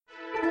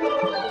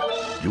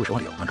Jewish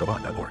audio on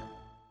Chabad.org.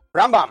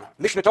 Rambam,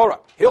 Mishnah Torah,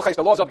 Hilchos,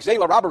 the laws of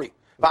Gezelah, robbery,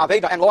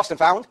 Va'aveda, and lost and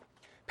found.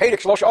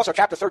 Perek Shlosha, also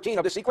chapter 13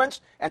 of this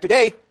sequence. And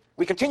today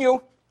we continue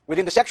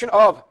within the section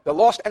of the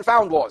lost and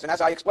found laws. And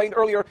as I explained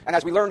earlier, and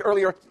as we learned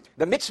earlier,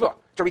 the mitzvah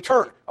to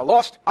return a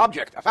lost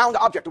object, a found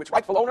object to its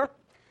rightful owner,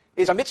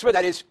 is a mitzvah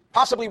that is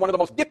possibly one of the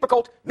most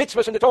difficult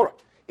mitzvahs in the Torah.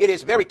 It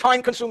is very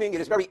time-consuming.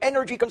 It is very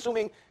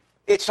energy-consuming.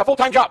 It's a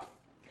full-time job.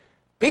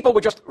 People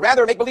would just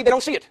rather make believe they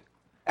don't see it.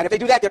 And if they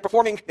do that,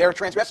 they're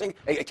transgressing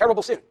a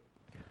terrible sin.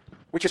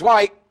 Which is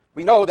why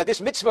we know that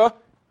this mitzvah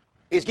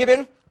is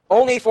given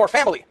only for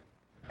family.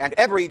 And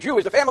every Jew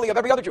is the family of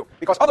every other Jew.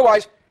 Because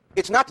otherwise,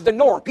 it's not the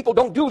norm. People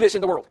don't do this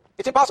in the world.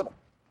 It's impossible.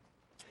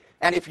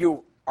 And if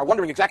you are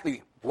wondering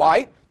exactly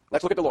why,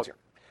 let's look at the laws here.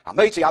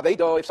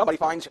 If somebody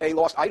finds a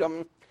lost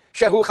item,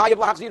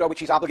 which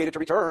he's obligated to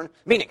return,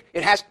 meaning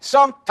it has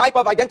some type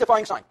of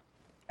identifying sign.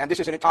 And this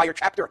is an entire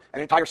chapter,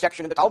 an entire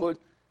section in the Talmud.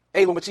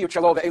 Is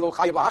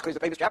the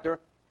famous chapter.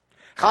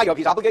 Chayav,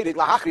 he's obligated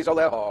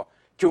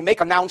to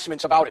make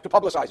announcements about it, to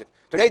publicize it.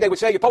 Today they would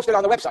say you post it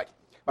on the website.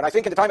 But I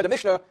think in the time of the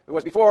Mishnah, it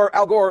was before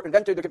Al Gore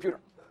invented the computer.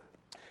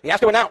 He has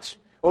to announce,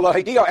 and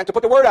to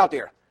put the word out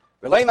there.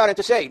 And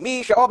to say,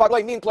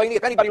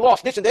 if anybody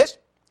lost this and this,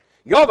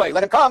 Yovei,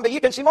 let him come,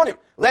 simonim.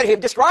 Let him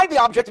describe the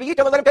object, and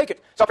let him take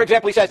it. So for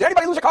example, he says, did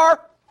anybody lose a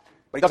car?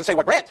 But he doesn't say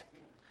what brand.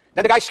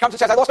 Then the guy comes and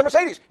says, I lost a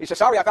Mercedes. He says,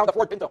 sorry, I found a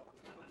Ford Pinto.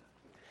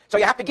 So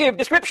you have to give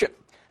description.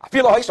 And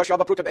here the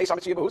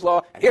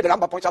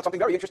Rambam points out something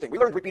very interesting. We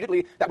learned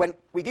repeatedly that when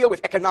we deal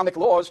with economic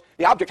laws,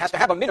 the object has to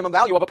have a minimum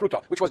value of a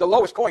pruta, which was the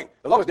lowest coin,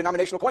 the lowest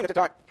denominational coin at the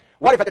time.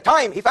 What if at the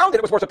time he found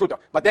it was worth a pruta,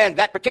 but then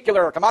that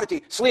particular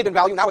commodity slid in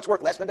value, now it's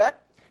worth less than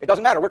that? It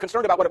doesn't matter. We're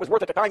concerned about what it was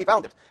worth at the time he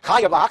found it.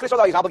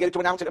 He's obligated to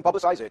announce it and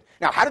publicize it.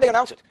 Now, how do they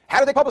announce it? How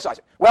do they publicize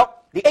it?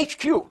 Well, the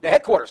HQ, the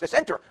headquarters, the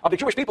center of the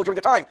Jewish people during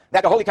the time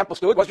that the Holy Temple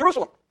stood was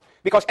Jerusalem.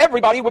 Because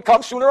everybody would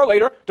come sooner or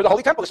later to the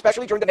Holy Temple,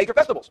 especially during the major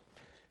festivals.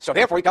 So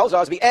therefore he tells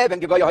us, there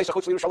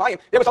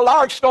was a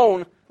large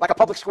stone, like a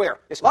public square.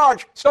 This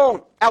large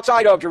stone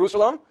outside of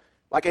Jerusalem,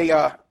 like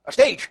a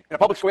stage in a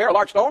public square, a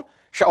large stone.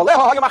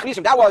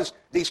 That was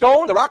the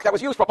stone, the rock that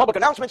was used for public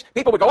announcements.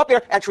 People would go up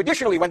there, and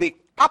traditionally when the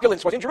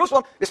opulence was in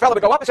Jerusalem, this fellow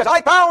would go up and says,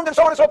 I found, and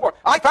so on and so forth.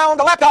 I found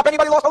a laptop,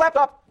 anybody lost a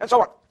laptop, and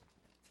so on.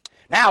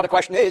 Now the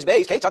question is,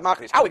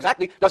 how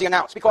exactly does he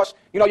announce? Because,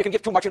 you can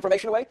give too much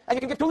information away, and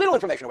you can give too little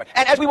information away.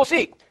 And as we will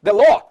see, the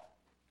law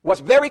was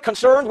very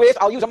concerned with,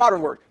 I'll use a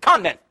modern word,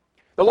 con men.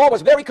 The law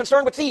was very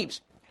concerned with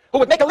thieves, who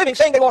would make a living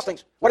saying they lost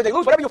things. What did they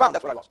lose? Whatever you found,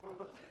 that's what I lost.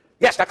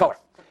 Yes, that color.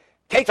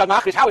 How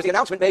is the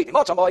announcement made?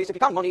 If he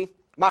found money,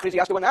 he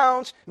has to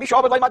announce,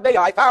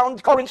 I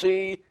found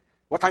currency.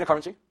 What kind of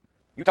currency?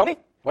 You tell me.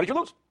 What did you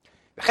lose?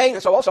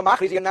 And so also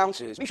he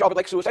announces,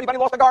 anybody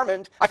lost a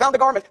garment? I found a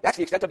garment. That's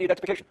the extent of the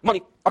identification.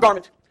 Money, a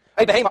garment.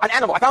 A behemoth, an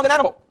animal. I found an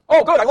animal.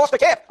 Oh, good, I lost a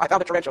calf. I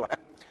found a tarantula.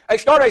 A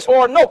stores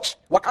or notes.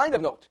 What kind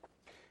of note?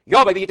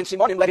 Let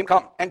him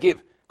come and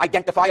give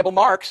identifiable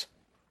marks.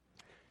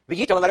 And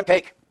let him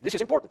take. This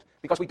is important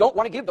because we don't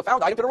want to give the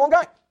found item to the wrong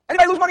guy.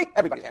 Anybody lose money?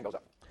 Everybody's hand goes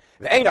up.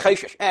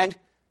 And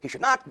he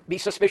should not be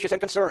suspicious and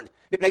concerned.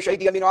 Because when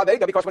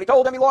he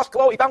told him he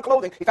found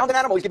clothing, he found an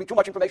animal, he's giving too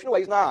much information away.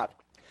 He's not.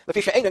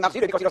 Because he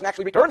doesn't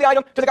actually return the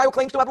item to the guy who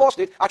claims to have lost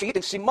it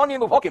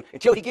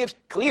until he gives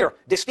clear,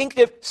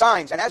 distinctive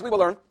signs. And as we will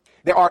learn,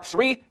 there are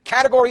three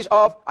categories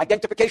of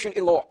identification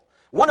in law.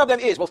 One of them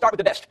is, we'll start with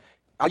the best.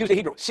 I'll use the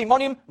Hebrew.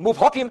 Simonim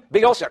muvhokim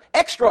beyoser.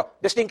 Extra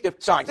distinctive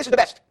signs. This is the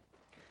best.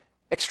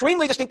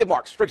 Extremely distinctive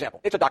marks, for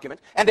example. It's a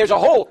document, and there's a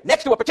hole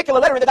next to a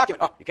particular letter in the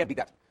document. Oh, you can't beat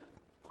that.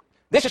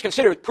 This is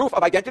considered proof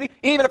of identity,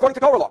 even according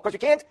to Torah law, because you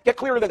can't get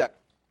clearer than that.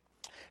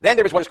 Then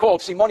there is what is called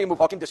simonim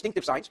muvhokim,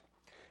 distinctive signs.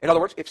 In other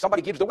words, if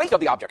somebody gives the weight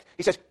of the object,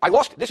 he says, I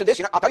lost this and this,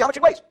 I'll tell you how much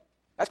it weighs.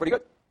 That's pretty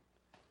good.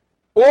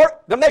 Or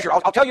the measure,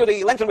 I'll tell you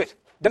the length and width,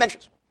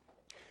 dimensions.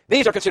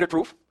 These are considered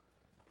proof,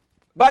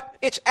 but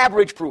it's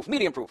average proof,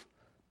 medium proof.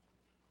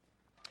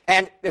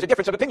 And there's a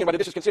difference of opinion whether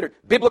this is considered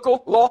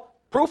biblical law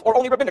proof or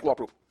only rabbinic law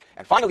proof.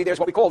 And finally, there's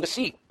what we call the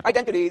C,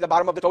 identity, the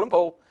bottom of the totem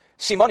pole,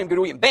 simonim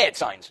geruyim, bad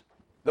signs,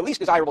 the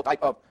least desirable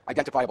type of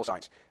identifiable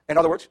signs. In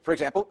other words, for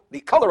example, the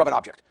color of an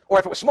object, or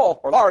if it was small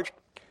or large,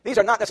 these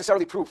are not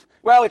necessarily proof.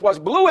 Well, it was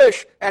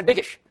bluish and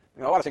biggish.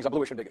 A lot of things are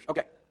bluish and biggish.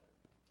 Okay.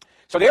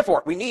 So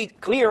therefore, we need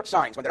clear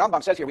signs. When the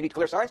Rambam says here we need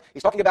clear signs,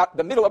 he's talking about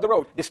the middle of the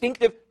road,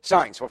 distinctive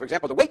signs. So for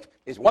example, the weight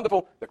is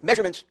wonderful, the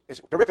measurements is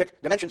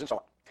terrific, dimensions and so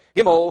on.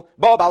 Gimel,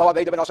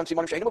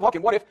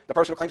 what if the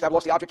person who claims to have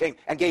lost the object came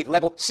and gave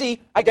level C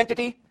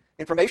identity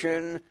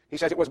information? He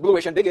says it was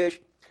bluish and biggish.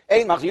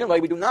 We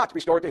do not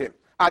restore it to him.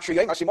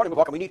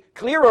 We need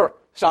clearer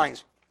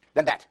signs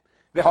than that.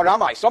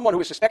 Someone who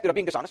is suspected of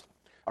being dishonest.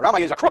 A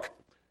Ramai is a crook.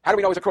 How do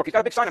we know he's a crook? He's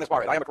got a big sign on his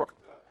forehead. I am a crook.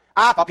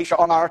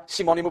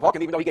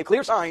 Even though he gave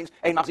clear signs,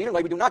 we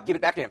do not give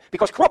it back to him.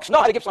 Because crooks know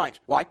how to give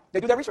signs. Why? They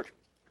do their research.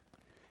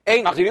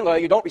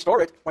 You don't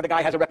restore it when the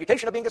guy has a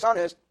reputation of being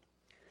dishonest.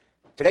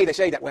 Today they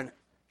say that when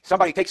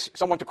somebody takes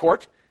someone to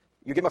court,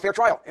 you give him a fair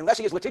trial, unless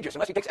he is litigious,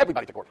 unless he takes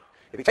everybody to court.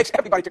 If he takes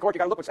everybody to court, you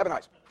got to look with seven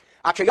eyes.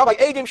 He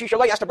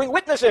has to bring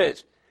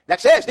witnesses. that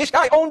says this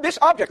guy owned this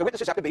object. The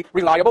witnesses have to be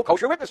reliable,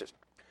 kosher witnesses.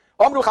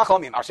 Amru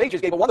Chachamim, our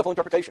sages gave a wonderful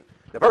interpretation.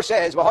 The verse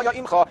says, "V'haya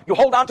imcha," you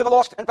hold on to the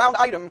lost and found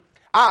item,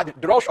 ad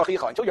drosh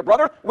achicha, until your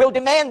brother will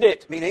demand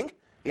it, meaning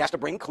he has to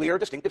bring clear,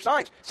 distinctive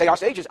signs. Say our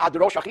sages, ad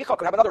drosh achicha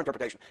could have another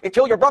interpretation.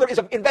 Until your brother is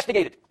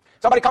investigated.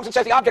 Somebody comes and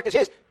says the object is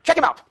his. Check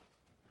him out.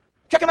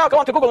 Check him out. Go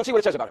on to Google and see what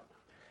it says about it.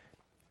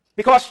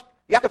 Because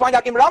you have to find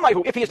out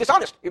if he is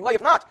dishonest,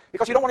 if not,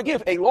 because you don't want to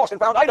give a lost and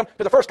found item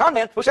to the first con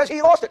man who says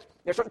he lost it.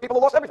 There are certain people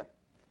who lost everything.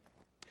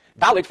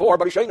 Valid for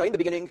Barishayna in the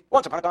beginning,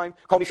 once upon a time,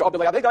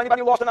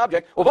 anybody who lost an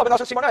object,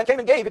 and came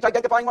and gave its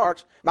identifying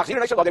marks, they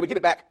would give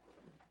it back.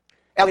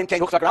 The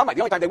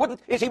only time they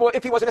wouldn't is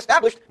if he was an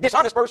established,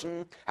 dishonest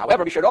person.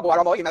 However, as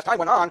time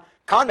went on,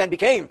 con men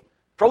became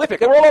prolific.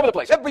 They were all over the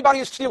place. Everybody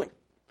is stealing.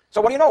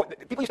 So what do you know?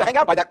 People used to hang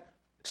out by that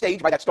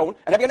stage, by that stone,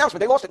 and every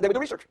announcement, they lost it. They would do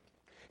research.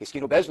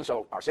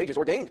 So our sages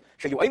ordained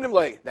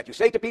that you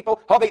say to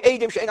people,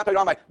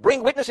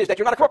 bring witnesses that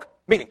you're not a crook.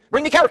 Meaning,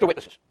 bring me character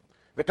witnesses.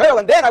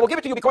 And then I will give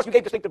it to you because you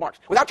gave distinctive marks.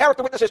 Without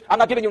character witnesses, I'm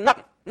not giving you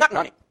nothing. Nothing,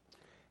 honey.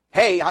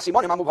 Hey,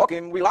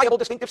 reliable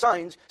distinctive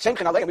signs. We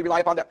rely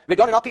upon them.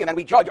 And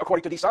we judge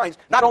according to these signs,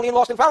 not only in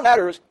lost and found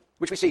matters,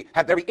 which we see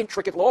have very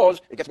intricate laws.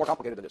 It gets more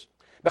complicated than this.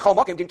 But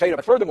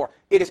furthermore,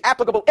 it is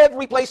applicable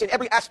every place in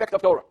every aspect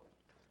of Torah.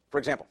 For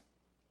example,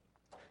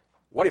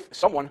 what if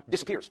someone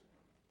disappears?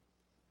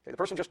 Okay, the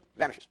person just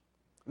vanishes.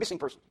 Missing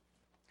person.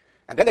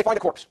 And then they find a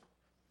corpse.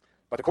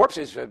 But the corpse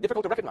is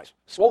difficult to recognize.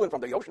 Swollen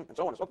from the ocean and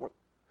so on and so forth.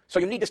 So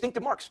you need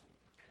distinctive marks.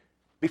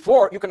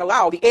 Before you can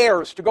allow the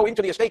heirs to go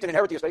into the estate and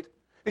inherit the estate.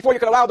 Before you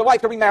can allow the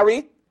wife to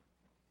remarry.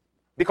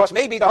 Because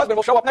maybe the husband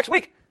will show up next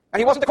week.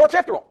 And he wasn't the corpse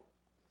after all.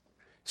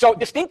 So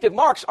distinctive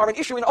marks are an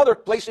issue in other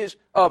places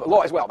of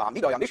law as well.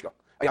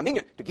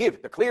 To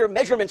give the clear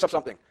measurements of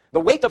something.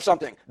 The weight of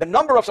something. The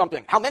number of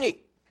something. How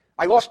many?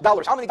 I lost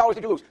dollars. How many dollars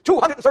did you lose?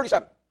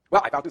 237.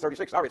 Well, I found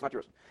 236. Sorry, it's not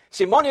yours.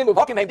 Simonim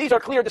uvakim, these are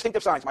clear,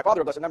 distinctive signs. My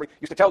father of blessed memory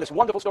used to tell this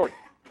wonderful story.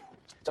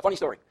 It's a funny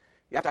story.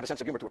 You have to have a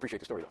sense of humor to appreciate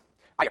the story, though.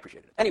 I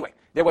appreciate it. Anyway,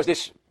 there was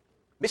this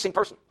missing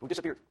person who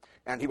disappeared,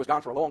 and he was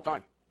gone for a long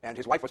time. And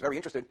his wife was very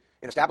interested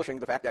in establishing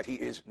the fact that he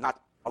is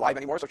not alive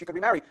anymore, so she could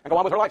remarry and go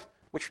on with her life,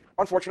 which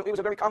unfortunately was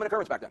a very common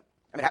occurrence back then.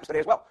 And it happens today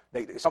as well.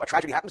 A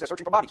tragedy happens, they're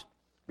searching for bodies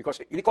because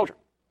you need closure.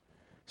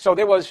 So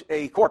there was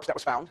a corpse that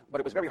was found, but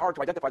it was very hard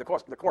to identify the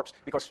corpse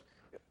because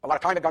a lot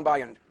of time had gone by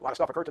and a lot of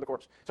stuff occurred to the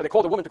corpse. So they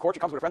called a woman to court.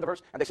 She comes with a friend of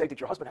hers, and they say, "Did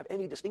your husband have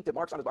any distinctive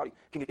marks on his body?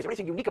 Is there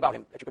anything unique about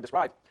him that you can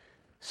describe?"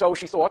 So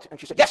she thought, and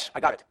she said, "Yes,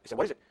 I got it." He said,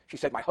 "What is it?" She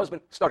said, "My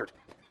husband stuttered."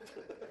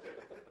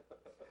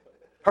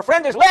 Her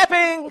friend is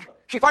laughing.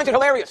 She finds it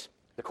hilarious.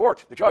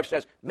 The judge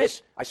says,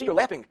 "Miss, I see you're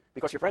laughing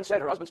because your friend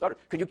said her husband stuttered.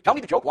 Can you tell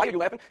me the joke? Why are you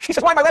laughing?" She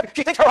says, "Why am I laughing?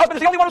 She thinks her husband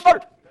is the only one who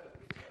stuttered."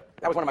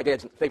 That was one of my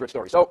dad's favorite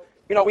stories. So,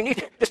 we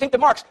need distinctive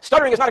marks.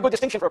 Stuttering is not a good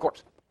distinction for a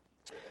corpse.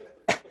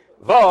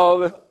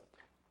 Vav.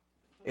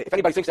 If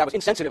anybody thinks that was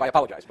insensitive, I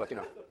apologize, but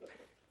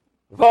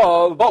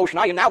Vav,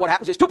 Shnayim, now what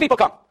happens is two people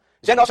come.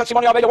 Zenos and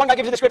Simon Yaveh, the one guy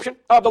gives a description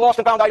of the lost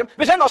and found item.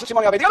 Zenos and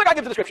Simon Yaveh, the other guy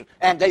gives a description.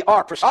 And they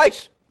are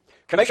precise.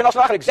 Commission also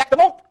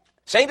exactable.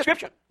 Same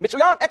description.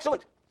 Mitsuyan,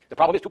 excellent. The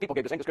problem is two people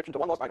gave the same description to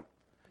one lost item.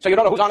 So you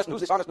don't know who's honest and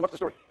who's dishonest and what's the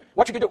story.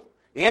 What should you do?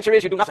 The answer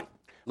is you do nothing.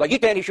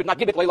 Layitin, he should not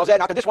give it,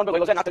 not to this one, but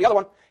not to the other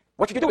one.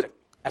 What should you do with it?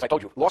 As I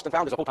told you, lost and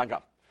found is a full-time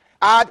job.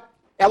 Ad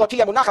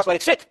elotiyah munachas, let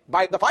it sit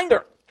by the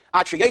finder.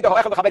 Ad sheyedahu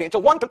echad lechaveri,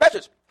 until one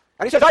confesses.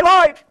 And he says, "I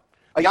lied."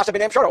 A yaseh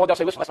b'nei shora, or they'll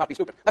say, "Listen, let's not be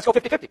stupid. Let's go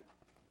 50-50.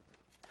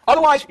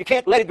 Otherwise, you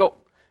can't let it go.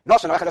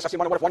 What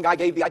if one guy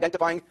gave the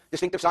identifying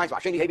distinctive signs,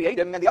 and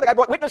the other guy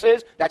brought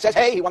witnesses that says,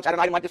 "Hey, he once had an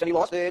item like this and he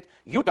lost it."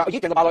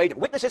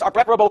 Witnesses are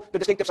preferable to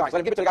distinctive signs. Let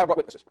him give it to the guy who brought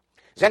witnesses.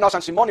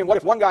 What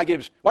if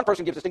one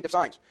person gives distinctive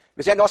signs,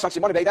 and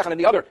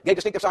the other gave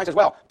distinctive signs as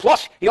well?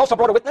 Plus, he also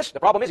brought a witness. The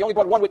problem is he only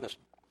brought one witness.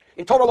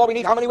 In Torah law, we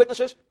need how many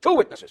witnesses? 2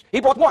 witnesses. He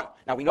brought 1.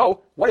 Now we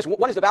know, what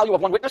is the value of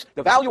one witness?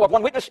 The value of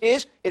one witness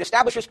is it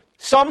establishes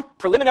some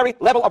preliminary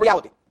level of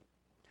reality.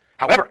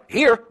 However,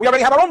 here, we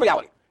already have our own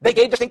reality. They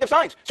gave distinctive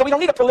signs, so we don't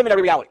need a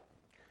preliminary reality.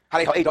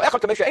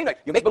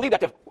 You make believe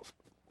that the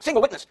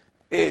single witness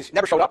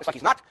never showed up. It's like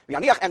he's not.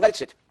 And let it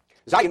sit.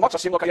 What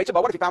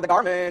if he found the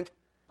garment?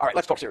 All right,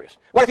 let's talk serious.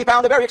 What if he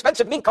found a very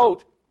expensive mink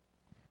coat?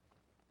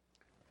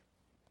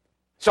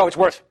 So it's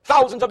worth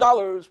thousands of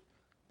dollars.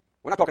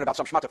 We're not talking about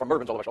some schmata from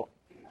Mervin's all over show.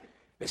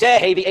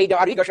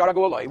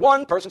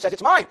 One person says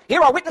it's mine.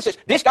 Here are witnesses.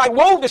 This guy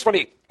wove this for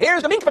me.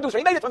 Here's the mink producer.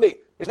 He made it for me.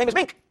 His name is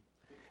Mink.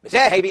 And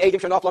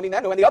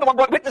the other one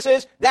brought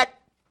witnesses that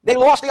they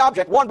lost the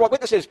object. One brought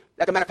witnesses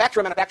that the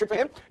manufacturer manufactured for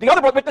him. The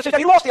other brought witnesses that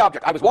he lost the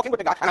object. I was walking with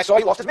the guy and I saw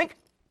he lost his mink.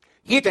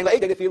 Let him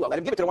give it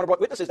to the one who brought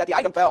witnesses that the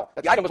item fell,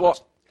 that the item was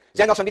lost.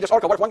 What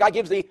if one guy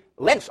gives the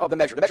length of the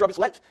measure of its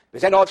length?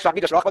 The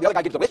other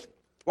guy gives the width.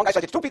 One guy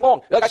says it's 2 feet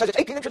long. The other guy says it's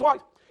 18 inches wide.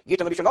 Give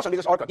it to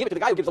the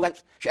guy who gives the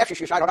length.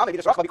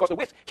 Because the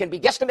width can be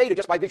guesstimated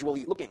just by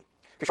visually looking.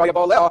 When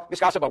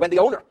the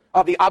owner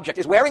of the object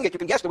is wearing it, you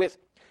can guess the width.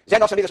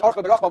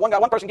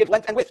 One person gives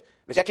length and width.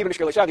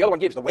 The other one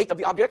gives the weight of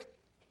the object.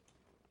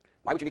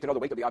 Why would you need to know the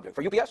weight of the object?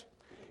 For UPS?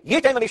 You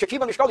give it to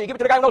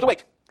the guy who knows the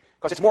weight.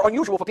 because it's more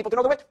unusual for people to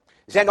know the width.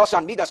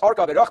 Zenosan midas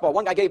arka v'rachba.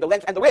 One guy gave the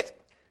length and the width,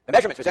 the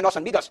measurements.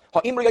 Zenosan midas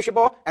ha'imri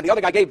yeshabo, and the other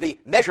guy gave the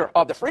measure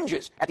of the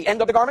fringes at the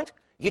end of the garment.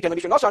 Yitem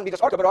l'mishanosan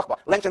midas arka v'rachba.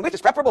 Length and width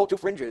is preferable to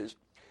fringes.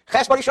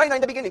 Ches barishayna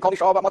in the beginning. Kol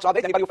yishava matzah.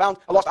 Anybody who found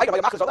a lost item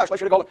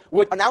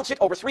would announce it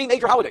over 3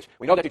 major holidays.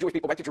 We know that the Jewish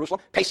people went to Jerusalem: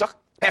 Pesach,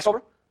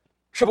 Passover,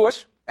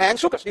 Shavuos, and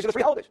Sukkot. These are the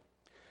 3 holidays.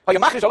 He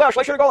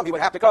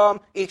would have to come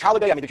each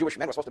holiday. I mean, the Jewish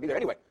men were supposed to be there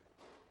anyway.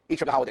 Each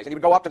of the holidays, and he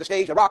would go up to the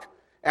stage, the rock,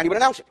 and he would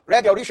announce it.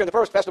 Rabbi Orisha, the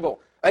first festival.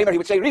 He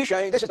would say,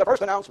 Risha, this is the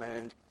first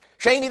announcement.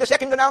 Sheni, the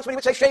second announcement. He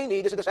would say,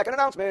 Sheni, this is the second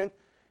announcement.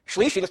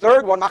 Shlishi, the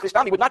third one.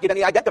 Machlistam, he would not give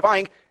any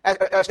identifying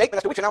statement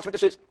as to which announcement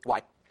this is.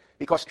 Why?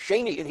 Because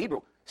Sheni in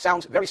Hebrew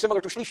sounds very similar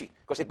to Shlishi,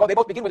 because they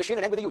both begin with a Shin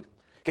and end with a Yud.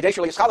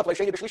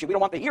 We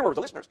don't want the hearers,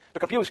 the listeners, to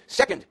confuse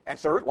second and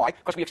third. Why?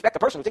 Because we expect the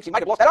person who thinks he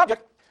might have lost that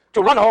object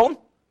to run home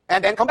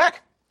and then come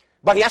back.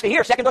 But he has to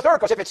hear second or third,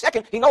 because if it's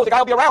second, he knows the guy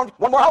will be around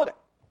one more holiday.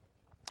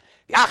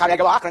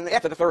 And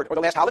after the third or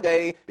the last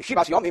holiday,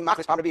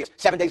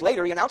 7 days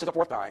later, he announces the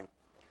 4th time.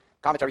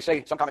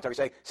 Some commentaries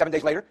say 7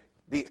 days later,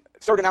 the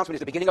third announcement is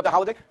the beginning of the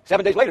holiday.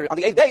 7 days later, on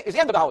the 8th day, is the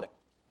end of the holiday.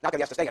 Not that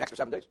he has to stay an extra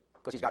 7 days,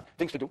 because he's got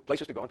things to do,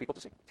 places to go, and people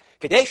to see.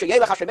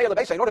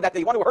 In order that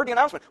the one who heard the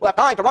announcement will have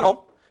time to run home.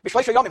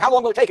 How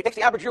long will it take? It takes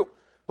the average Jew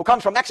who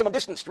comes from maximum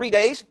distance 3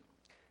 days,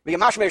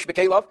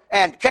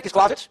 and check his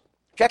closets,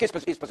 check his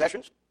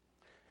possessions,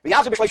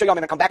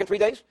 and come back in 3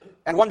 days,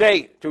 and 1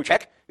 day to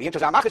check.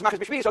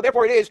 So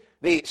therefore it is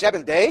the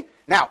 7th day.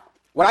 Now,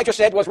 what I just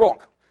said was wrong,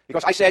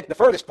 because I said the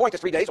furthest point is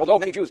 3 days, although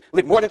many Jews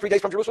live more than 3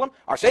 days from Jerusalem.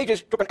 Our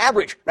sages took an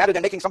average rather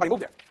than making somebody move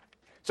there.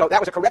 So that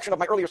was a correction of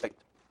my earlier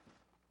statement.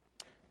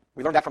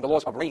 We learned that from the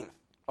laws of rain.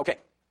 Okay.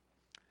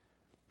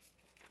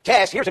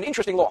 Tess, here's an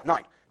interesting law.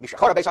 9. Once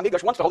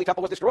the Holy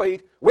Temple was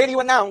destroyed, where do you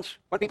announce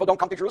when people don't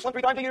come to Jerusalem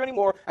 3 times a year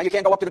anymore, and you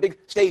can't go up to the big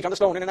stage on the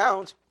stone and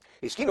announce?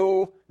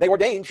 They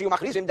ordained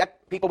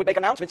that people would make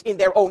announcements in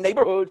their own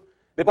neighborhood,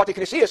 in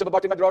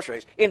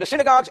the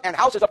synagogues and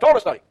houses of Torah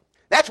study.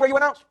 That's where you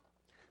announce,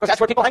 because that's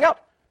where people hang out.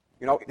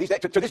 You know, these days,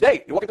 to this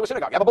day, you walk into a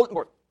synagogue, you have a bulletin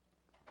board.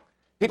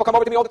 People come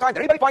over to me all the time. Did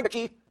anybody find the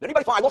key? Did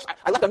anybody find?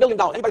 I left $1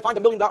 million. Anybody find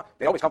 $1 million?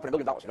 They always come for $1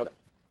 million. You know that.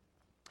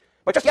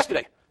 But just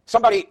yesterday,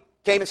 somebody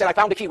came and said, I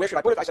found the key. Where should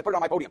I put it? I said, put it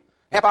on my podium.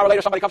 Half hour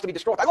later, somebody comes to me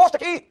distraught. I lost the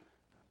key.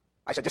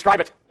 I said,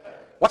 describe it.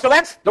 What's the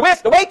length? The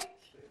width? The weight?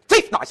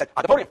 Teeth? No, I said,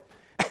 on the podium.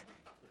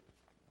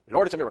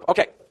 Lord, it's a miracle.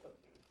 Okay.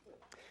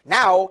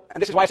 Now, and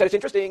this is why I said it's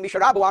interesting,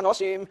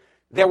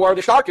 there were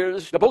the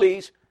sharkers, the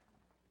bullies.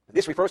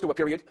 This refers to a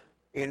period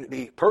in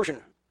the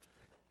Persian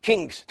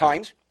king's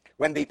times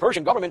when the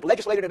Persian government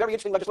legislated a very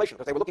interesting legislation,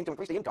 because they were looking to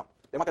increase the income.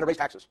 They wanted to raise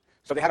taxes.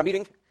 So they had a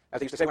meeting, as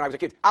they used to say when I was a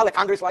kid, all the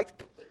Congress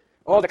liked.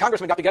 All the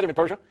congressmen got together in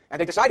Persia,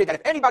 and they decided that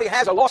if anybody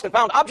has a lost and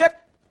found object,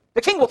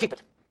 the king will keep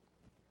it.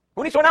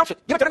 Who needs to announce it?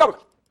 Give it to the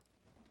government.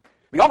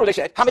 They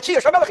said,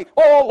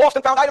 all lost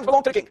and found items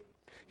belong to the king.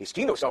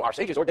 So our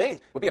sages ordained,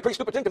 would be a pretty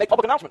stupid thing to make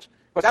public announcements,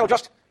 because that will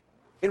just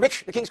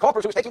enrich the king's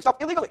coffers who is taking stuff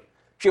illegally.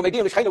 So they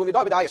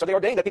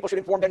ordained that people should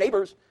inform their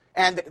neighbors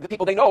and the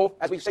people they know,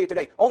 as we say it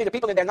today, only the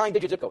people in their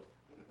 9-digit zip code.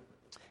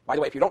 By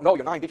the way, if you don't know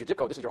your 9-digit zip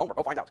code, this is your homework.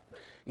 Go find out.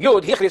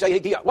 What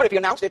if you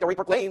announced it or he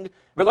proclaimed?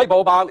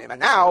 And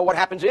now what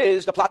happens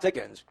is the plot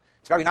thickens.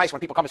 It's very nice when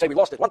people come and say, we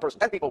lost it. 1 person,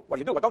 10 people. What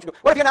do you do? What don't you do?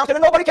 What if you announced it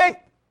and nobody came?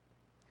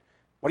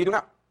 What do you do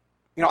now?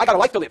 You know, I got a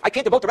life to live. I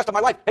can't devote the rest of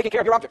my life taking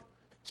care of your object,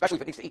 especially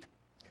if it needs to eat.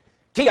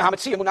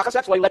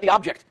 That's why let the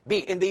object be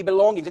in the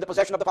belongings, in the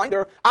possession of the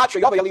finder,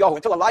 until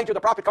Elijah the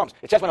prophet comes.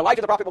 It says when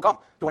Elijah the prophet will come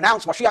to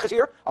announce Mashiach is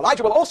here,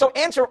 Elijah will also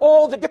answer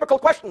all the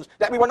difficult questions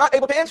that we were not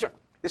able to answer.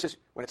 This is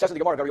when it says in the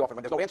Gemara very often,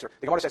 when there's no answer.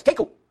 The Gemara says,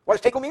 Teku.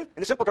 What does Teku mean? In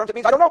the simple terms, it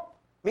means I don't know.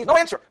 It means no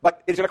answer.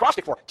 But it is an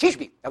acrostic for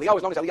Tishbi. Eliyahu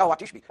is known as Eliyahu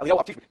HaTishbi.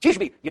 Eliyahu HaTishbi.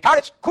 Tishbi.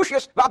 Yitaretz,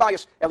 Kushias,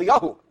 Vabayas.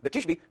 Eliyahu, the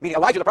Tishbi, meaning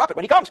Elijah the prophet,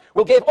 when he comes,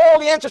 will give all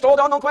the answers to all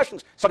the unknown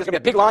questions. So there's going to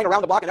be a big line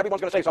around the block, and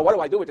everyone's going to say, so what do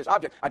I do with this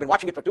object? I've been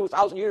watching it for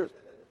 2,000 years.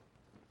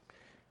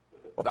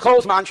 And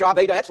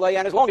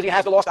as long as he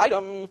has the lost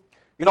item,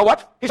 you know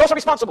what? He's also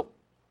responsible.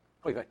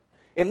 If it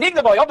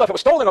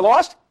was stolen or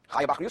lost,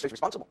 he's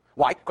responsible.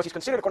 Why? Because he's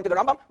considered, according to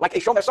the Rambam, like a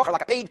shomer socher,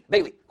 like a paid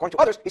bailey. According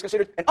to others, he's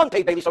considered an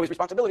unpaid bailey, so his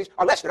responsibilities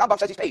are less. The Rambam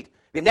says he's paid.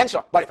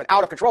 But if an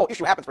out-of-control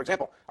issue happens, for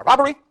example, a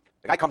robbery,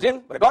 the guy comes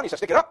in with a gun, he says,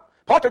 stick it up,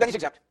 Potter, then he's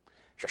exempt.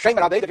 According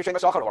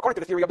to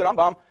the theory of the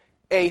Rambam,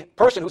 a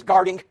person who's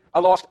guarding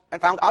a lost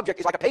and found object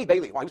is like a paid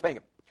bailey. Why? Who's paying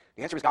him?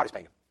 The answer is God is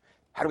paying him.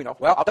 How do we know?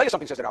 Well, I'll tell you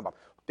something, says the Rambam.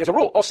 There's a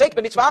rule. When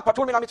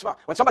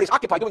somebody's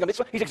occupied doing a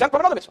mitzvah, he's exempt from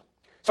another mitzvah.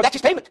 So that's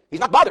his payment. He's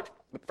not bothered.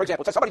 For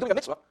example, it says somebody's doing a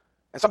mitzvah,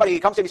 and somebody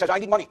comes in and he says, I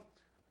need money.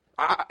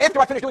 After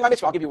I finish doing my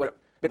mitzvah, I'll give you whatever.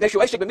 For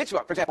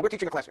example, we're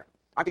teaching a class here.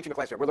 I'm teaching a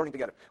class here. We're learning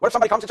together. What if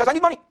somebody comes and says, I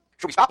need money?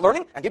 Should we stop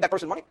learning and give that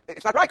person money?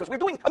 It's not right, because we're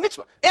doing a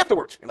mitzvah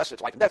afterwards, unless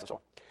it's life and death and so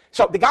on.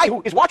 So the guy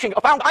who is watching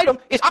a found item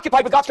is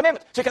occupied with God's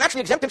commandment. So he can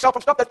actually exempt himself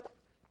from stuff that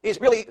is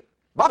really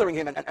bothering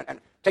him and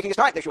taking his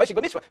time. He's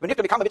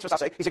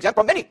exempt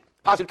from many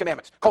positive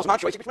commandments. As long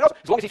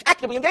as he's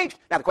actively engaged.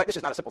 Now, this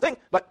is not a simple thing,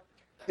 but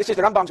this is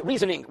the Rambam's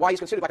reasoning why he's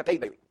considered like a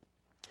paid bailey.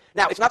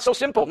 Now, it's not so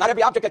simple. Not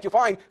every object that you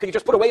find can you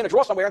just put away in a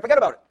drawer somewhere and forget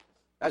about it.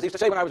 As they used to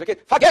say when I was a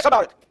kid, forget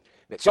about it.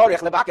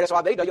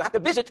 You have to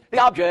visit the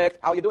object.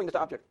 How are you doing this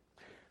object?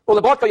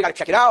 You got to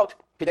check it out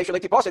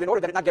in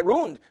order that it not get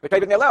ruined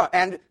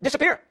and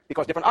disappear,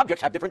 because different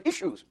objects have different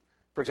issues.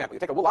 For example, you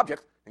take a wool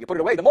object and you put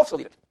it away, the moths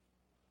will eat it.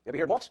 You ever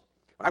hear of moths?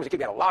 When I was a kid,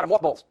 we had a lot of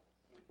mothballs.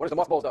 What does the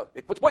mothballs do?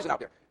 It puts poison out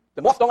there.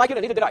 The moths don't like it,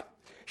 and neither did I.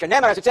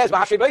 As it says,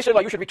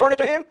 you should return it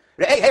to him.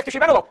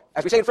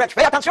 As we say in French,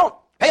 pay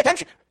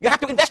attention. You have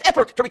to invest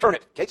effort to return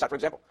it. For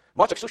example,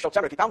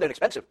 he found it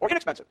expensive or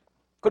inexpensive.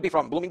 Could be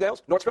from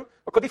Bloomingdale's, Nordstrom,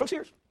 or could be from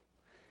Sears.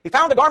 He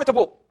found a garment of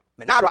wool.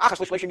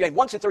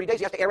 Once in 30 days,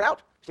 he has to air it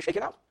out, to shake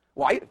it out.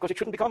 Why? Because it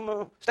shouldn't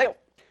become stale.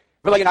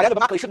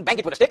 You shouldn't bang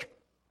it with a stick,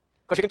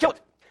 because you can kill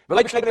it.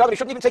 He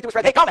shouldn't even say to his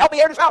friend, hey, come, help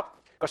me air this out.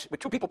 Because with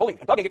two people pulling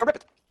and tugging, you can rip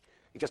it.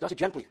 He just does it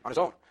gently on his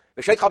own.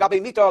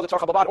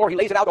 Or he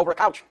lays it out over a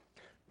couch.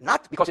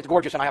 Not because it's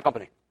gorgeous and I have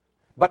company,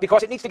 but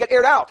because it needs to get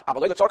aired out.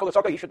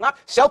 He should not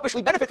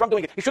selfishly benefit from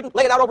doing it. He shouldn't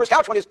lay it out over his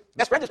couch when his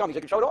best friend is coming. He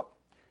can show it off.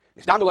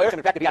 It's down to layers, and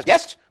in fact, if he has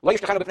guests, he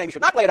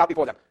should not lay it out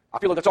before them.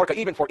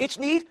 Even for its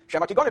need,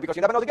 because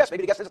you never know the guest.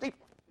 Maybe the guest is a thief.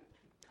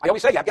 I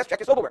always say, you have guests, check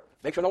your silverware.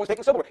 Make sure no one's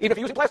taking silverware, even if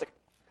you're using plastic.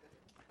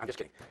 I'm just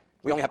kidding.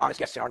 We only have honest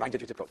guests in our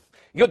 9-digit zip code.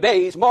 Yud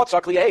Beis,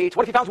 Motzah, Kliate.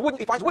 What if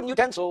he finds wooden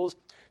utensils?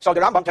 So the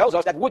Rambam tells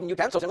us that wooden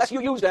utensils, unless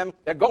you use them,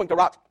 they're going to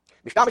rot.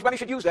 You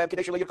should use them in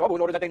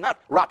order that they not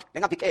rot, they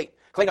not decay.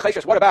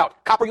 What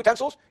about copper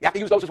utensils? You have to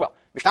use those as well.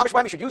 You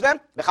should use them,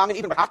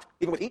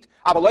 even with heat,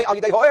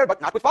 but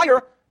not with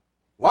fire.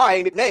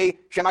 Why?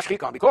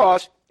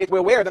 Because it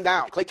will wear them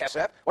down. What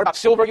about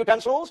silver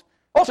utensils?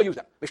 Also use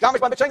them. But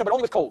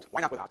only with cold.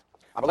 Why not with hot?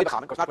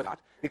 Because not with hot.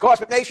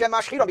 Because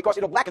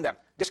it'll blacken them.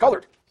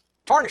 Discolored.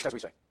 Tarnished, as we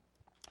say.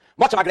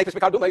 What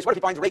if he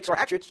finds rakes or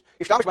hatchets?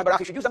 He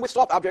should use them with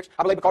soft objects.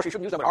 He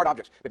shouldn't use them with hard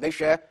objects.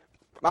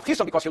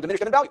 Because he'll diminish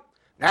them in value.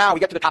 Now we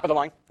get to the top of the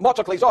line.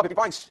 If he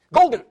finds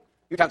golden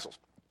utensils.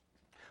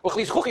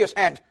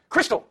 And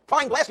crystal,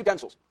 fine glass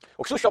utensils.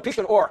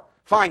 Or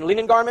fine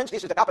linen garments.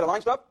 This is the top of the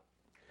line stuff.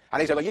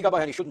 And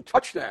he shouldn't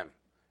touch them.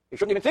 He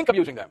shouldn't even think of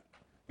using them.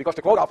 Because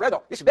to quote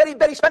Alfredo, this is very,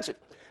 very expensive.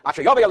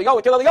 Until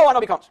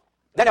Eliyahu comes.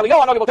 Then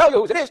Eliyahu will tell you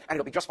whose it is, and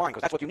it'll be just fine,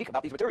 because that's what's unique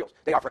about these materials.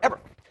 They are forever.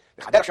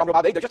 Just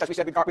as we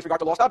said with regard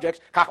to lost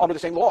objects, under the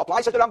same law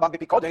applies to the Rambam,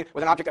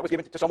 with an object that was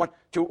given to someone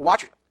to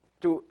watch,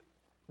 to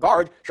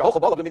guard.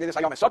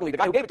 And suddenly the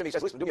guy who gave it to me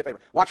says, listen, do me a favor,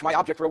 watch my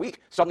object for a week.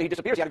 Suddenly he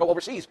disappears. He had to go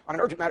overseas on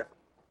an urgent matter.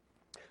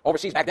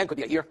 Overseas back then could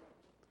be a year.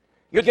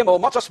 Yud Gimel,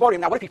 Matzah Svarim.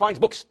 Now what if he finds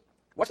books?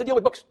 What's the deal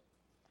with books?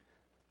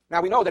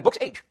 Now we know that books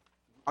age.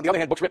 On the other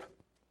hand, books rip.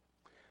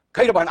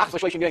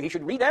 He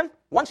should read them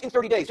once in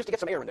 30 days just to get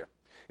some air in there.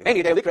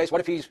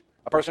 What if he's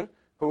a person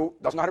who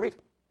doesn't know how to read?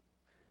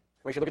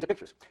 We should look at the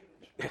pictures.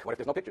 What if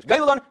there's no pictures?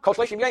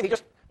 He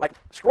just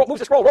moves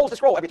the scroll, rolls the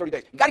scroll every 30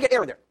 days. You got to get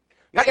air in there.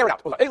 You got to air it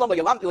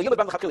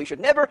out. You should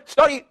never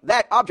study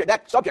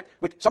that subject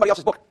with somebody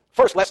else's book.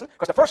 First lesson,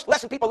 because the first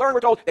lesson people learn, we're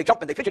told, they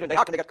jump and they fidget and they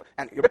hock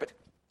and you rip it.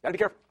 Got to be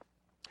careful.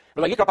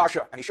 And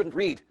he shouldn't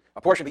read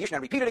a portion of the Yishna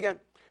and repeat it again.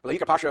 He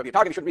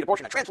shouldn't read a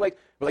portion and translate.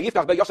 And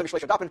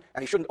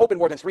he shouldn't open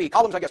more than 3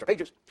 columns, I guess, or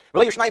pages.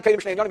 He shouldn't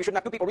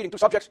have 2 people reading 2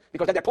 subjects,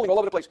 because then they're pulling all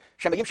over the place.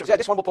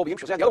 This one will pull, the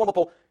other one will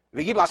pull.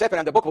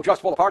 And the book will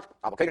just fall apart.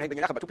 But 2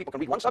 people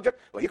can read 1 subject.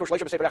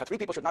 3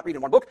 people should not read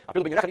in 1 book.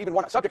 Even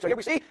 1 subject. So here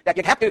we see that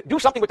you have to do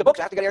something with the books.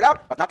 You have to get aired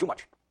out, but not too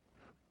much.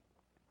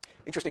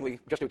 Interestingly,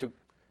 just to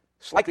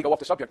slightly go off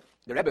the subject,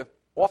 the Rebbe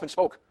often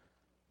spoke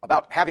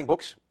about having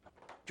books,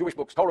 Jewish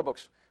books, Torah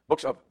books,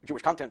 books of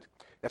Jewish content.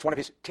 That's one of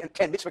his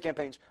 10 mitzvah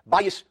campaigns.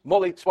 Bayis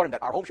Mole Svarim,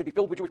 that our home should be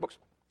filled with Jewish books.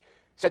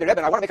 Said the Rebbe,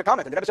 and I want to make a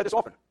comment, and the Rebbe said this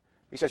often.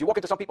 He says, you walk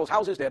into some people's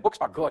houses, their books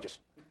are gorgeous.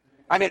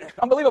 I mean,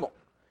 unbelievable.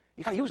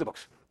 You got to use the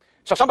books.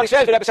 So somebody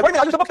says, the Rebbe said, wait a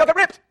minute, I'll use the books, they'll get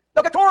ripped.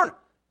 They'll get torn.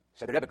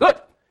 Said the Rebbe,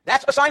 good.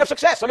 That's a sign of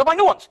success, so you'll buy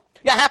new ones.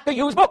 You have to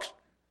use books,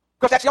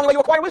 because that's the only way you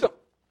acquire wisdom.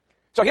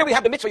 So here we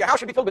have the mitzvah, your house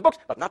should be filled with books,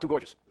 but not too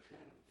gorgeous.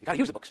 You got to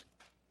use the books.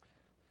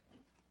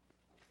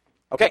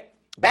 Okay,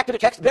 back to the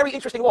text. Very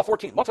interesting law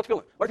 14. What's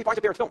tefillin? What if he finds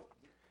a pair of tefillin?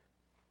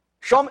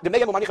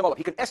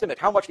 He can estimate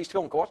how much these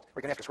tefillin cost, or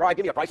he can ask a scribe,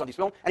 give me a price on these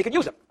tefillin, and he can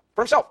use them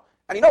for himself.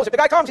 And he knows if the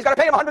guy comes, he's got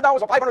to pay him $100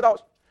 or $500.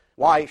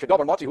 Why? Because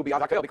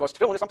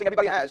tefillin is something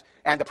everybody has,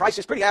 and the price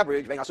is pretty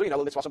average.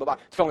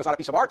 Tefillin is not a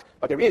piece of art,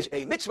 but there is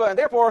a mitzvah, and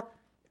therefore,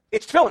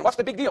 it's tefillin. What's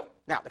the big deal?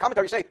 Now, the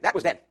commentaries say that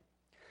was then.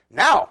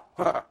 Now,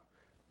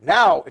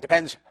 it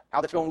depends how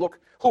the tefillin look.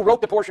 Who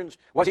wrote the portions?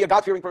 Was he a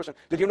God-fearing person?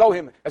 Did you know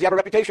him? Does he have a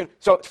reputation?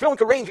 So tefillin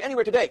could range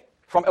anywhere today,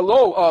 from a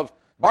low of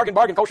bargain,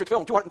 kosher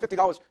tefillin,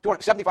 $250,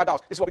 $275.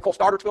 This is what we call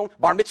starter tefillin,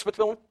 bar mitzvah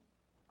tefillin.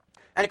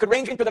 And it could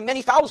range into the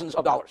many thousands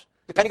of dollars,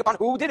 depending upon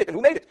who did it and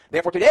who made it.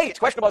 Therefore, today, it's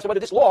questionable as to whether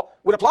this law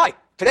would apply.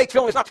 Today,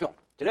 tefillin is not tefillin.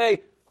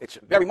 Today, it's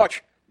very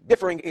much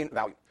differing in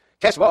value.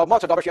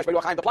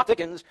 The plot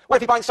thickens. What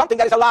if he finds something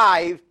that is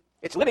alive?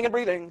 It's living and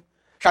breathing.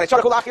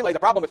 The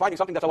problem with finding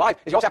something that's alive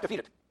is you also have to feed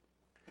it.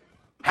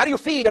 How do you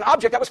feed an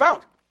object that was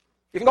found?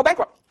 You can go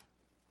bankrupt.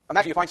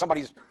 Imagine you find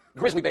somebody's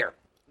grizzly bear.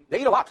 They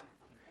eat a lot.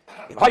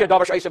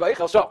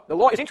 So the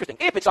law is interesting.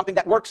 If it's something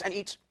that works and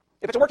eats,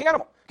 if it's a working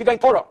animal,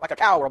 like a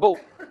cow or a bull,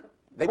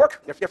 they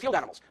work. They're field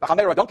animals. A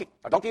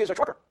donkey is a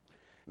trucker.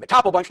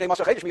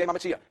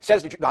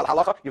 Says the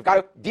halacha, you've got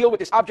to deal with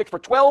this object for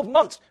 12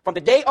 months from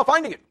the day of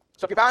finding it.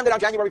 So if you found it on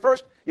January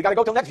 1st, you've got to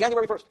go till next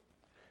January 1st.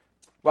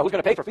 Well, who's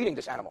going to pay for feeding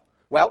this animal?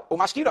 Well,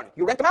 umaskiran,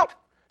 you rent them out.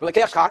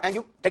 And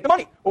you take the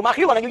money.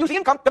 Umachilan, and you use the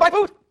income to buy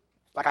food.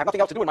 Like I have nothing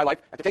else to do in my life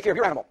and to take care of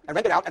your animal and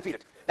rent it out and feed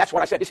it. That's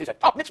what I said. This is a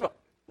tough mitzvah.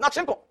 Not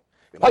simple.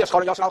 And what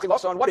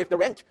if the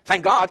rent,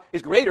 thank God,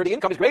 is greater, the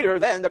income is greater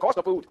than the cost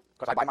of food?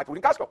 Because I buy my food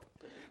in Costco.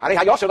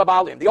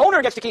 The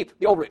owner gets to keep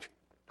the overage.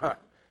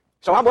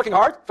 So I'm working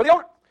hard for the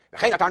owner.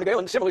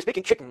 And similarly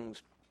speaking,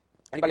 chickens.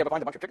 Anybody ever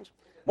find a bunch of chickens?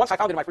 Once I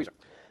found it in my freezer.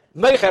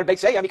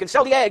 He can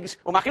sell the eggs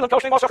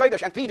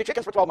and feed the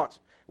chickens for 12 months.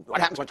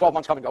 What happens when 12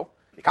 months come and go?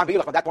 He can't be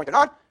from that point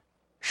on.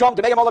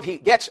 He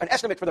gets an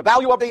estimate for the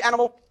value of the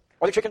animal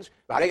or the chickens.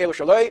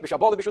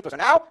 And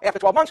now, after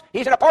 12 months,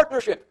 he's in a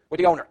partnership with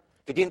the owner.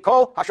 Like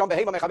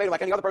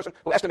any other person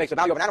who estimates the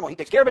value of an animal, he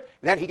takes care of it,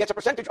 then he gets a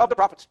percentage of the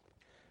profits.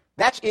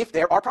 That's if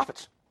there are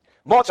profits.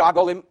 What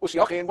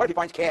if he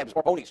finds calves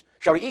or ponies,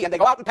 and they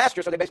go out in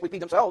pasture, so they basically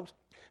feed themselves?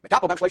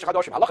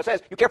 Halacha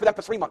says you care for them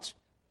for 3 months.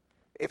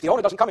 If the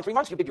owner doesn't come in 3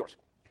 months, you did yours.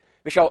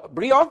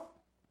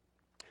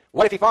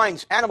 What if he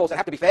finds animals that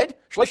have to be fed?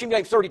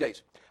 30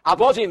 days.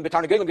 What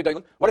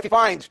if he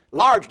finds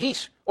large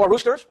geese or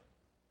roosters?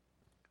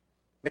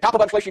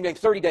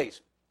 30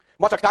 days.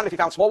 If he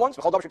found small ones,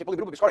 and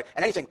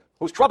anything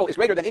whose trouble is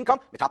greater than income,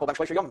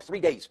 3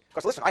 days.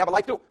 Because listen, I have a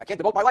life too. I can't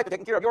devote my life to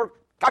taking care of your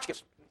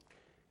kachkis.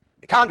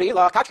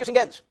 Kachkis and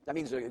gens. That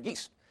means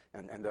geese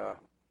and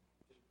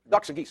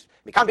ducks and geese.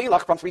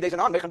 From 3 days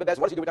and on, what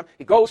does he do with them?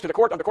 He goes to the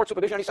court under court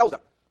supervision and he sells them.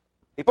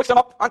 He puts them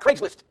up on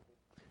Craigslist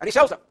and he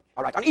sells them.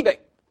 All right, on eBay.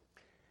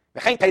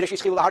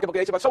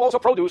 But so also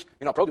produce.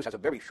 Produce has a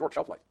very short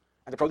shelf life.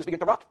 And the produce begins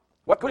to rot.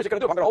 What good is it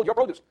going to do if I'm going to hold your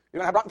produce? You're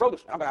going to have rotten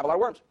produce. And I'm going to have a lot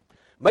of worms.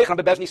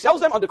 He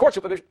sells them under court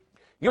supervision.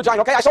 You're saying,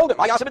 okay, I sold them.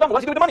 What does he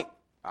do with the money?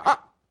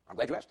 I'm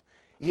glad you asked.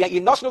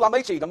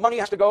 The money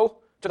has to go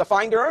to the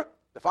finder.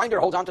 The finder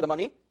holds on to the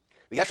money.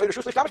 He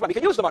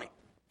can use the money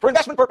for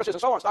investment purposes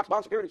and so on, stocks,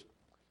 bonds, securities.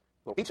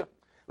 Little pizza.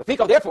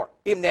 Therefore,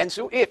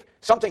 if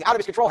something out of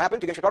his control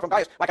happened,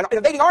 like an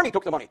invading army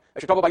took the money,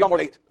 or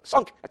they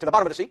sunk to the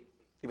bottom of the sea.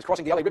 He was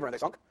crossing the LA River and they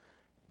sunk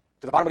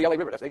to the bottom of the LA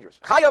River. That's dangerous.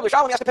 He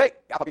has to pay.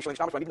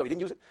 Even though he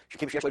didn't use it, he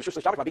could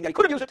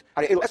have used it.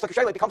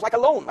 It becomes like a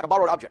loan, like a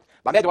borrowed object.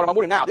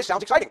 Now, this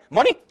sounds exciting.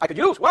 Money I could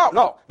use. Well,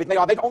 no.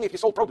 Only if you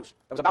sold produce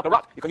that was about to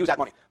rot, you can use that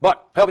money.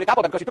 But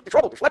because you took the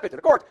trouble to schlep it to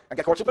the court and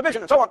get court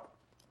supervision and so on.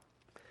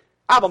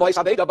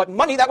 But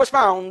money that was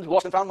found,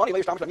 lost and found money,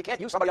 you can't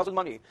use somebody else's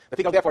money.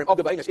 Therefore,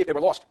 if they were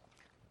lost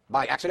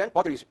by accident,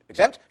 but he's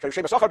exempt,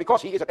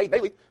 because he is a paid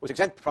bailey, was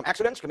exempt from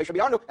accidents,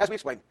 as we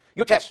explained.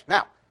 You test.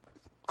 Now,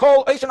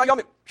 what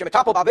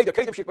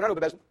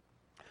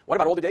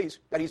about all the days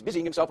that he's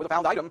busying himself with a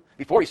found item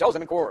before he sells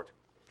them in court?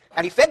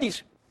 And he fed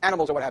these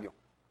animals or what have you.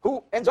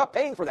 Who ends up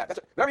paying for that?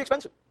 That's very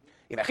expensive.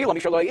 If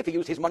he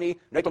used his money,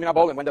 and when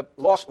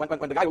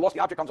the guy who lost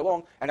the object comes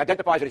along and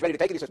identifies that he's ready to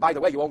take it, he says, by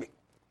the way, you owe me.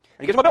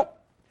 And he gives him a bill.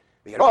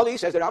 The Yerali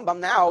says the Rambam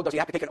now, does he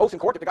have to take an oath in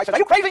court if the guy says, are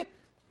you crazy?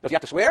 Does he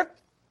have to swear?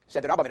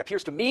 Said the Rambam, it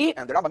appears to me,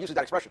 and the Rambam uses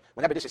that expression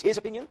whenever this is his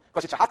opinion,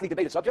 because it's a hotly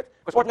debated subject,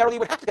 because ordinarily he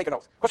would have to take an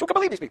oath. Because who can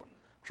believe these people?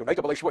 Here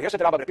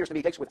said the Rambam, it appears to me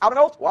he takes without an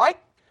oath. Why?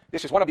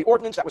 This is one of the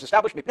ordinances that was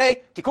established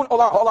tikkun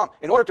olam,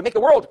 in order to make the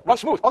world run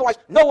smooth. Otherwise,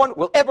 no one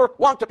will ever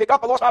want to pick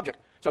up a lost object.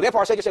 So therefore,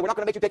 our sages say, we're not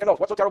going to make you take an oath.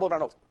 What's so terrible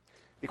about an oath?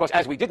 Because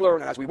as we did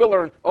learn, and as we will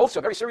learn, oaths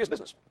are very serious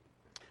business.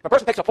 If a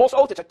person takes a false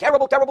oath, it's a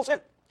terrible, terrible sin.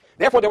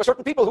 Therefore, there were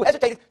certain people who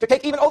hesitated to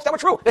take even oaths that were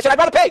true. They said, I'd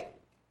rather pay.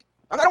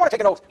 I don't want to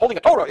take an oath holding a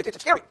Torah. It's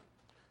scary.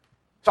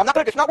 So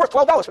it's not worth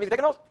 $12 for me to take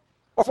an oath.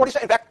 Or 40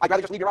 cents. In fact, I'd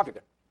rather just leave your object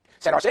there.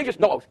 Said our sages,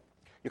 no oath.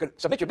 You can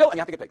submit your bill and you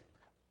have to get paid.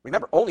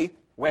 Remember, only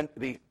when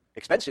the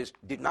expenses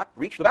did not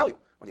reach the value.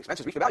 When the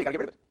expenses reach the value, you got to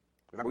get rid of it.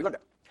 Remember, we learned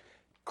that.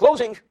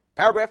 Closing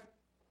paragraph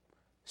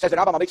says that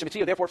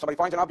Rambam, therefore, if somebody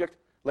finds an object,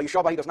 he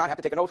does not have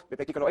to take an oath in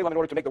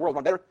order to make the world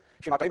run better.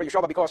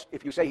 Because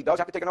if you say he does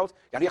have to take an oath,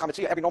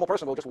 every normal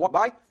person will just walk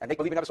by and make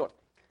believe he never saw it.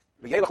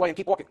 And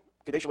keep walking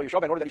in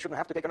order that he shouldn't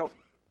have to take an oath.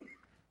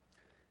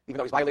 Even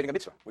though he's violating a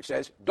mitzvah, which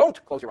says,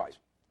 don't close your eyes.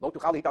 Even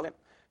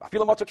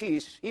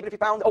if he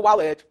found a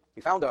wallet, he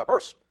found a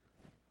purse.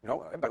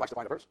 Everybody likes to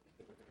find a purse.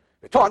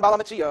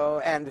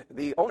 And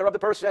the owner of the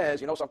purse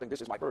says, you know something,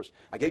 this is my purse.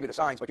 I gave you the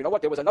signs, but you know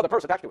what? There was another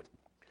purse attached to it.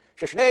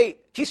 There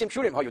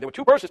were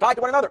 2 purses tied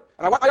to one another,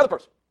 and I want my other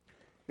purse.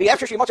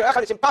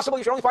 It's impossible,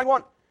 you should only find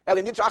one. You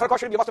must have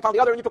found the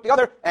other, and you took the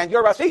other, and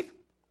you're a thief.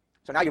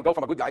 So now you go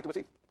from a good guy to a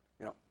thief.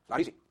 It's not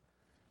easy.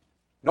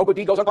 No good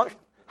deed goes unpunished.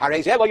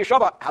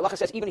 Halacha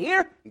says even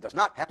here, he does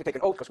not have to take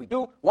an oath because we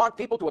do want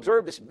people to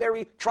observe this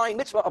very trying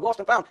mitzvah of lost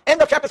and found.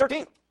 End of chapter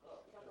 13.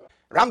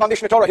 Rambam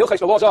Mishnah Torah, Hilchos,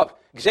 the laws of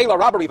Gezelah,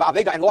 robbery,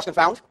 Va'aveda, and lost and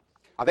found.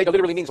 Aveda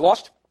literally means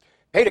lost.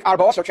 Perek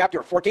Arba, also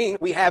chapter 14,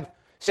 we have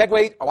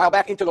segued a while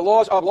back into the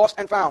laws of lost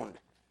and found.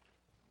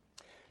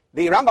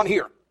 The Rambam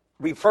here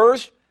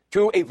refers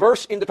to a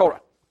verse in the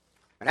Torah.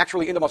 And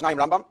actually in the Mosnaim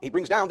Rambam, he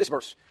brings down this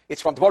verse.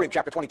 It's from Dvorim,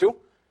 chapter 22.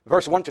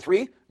 Verse 1 to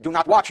 3, do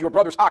not watch your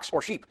brother's ox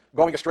or sheep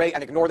going astray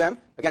and ignore them.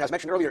 Again, as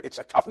mentioned earlier, it's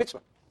a tough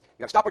mitzvah.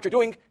 You have to stop what you're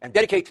doing and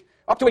dedicate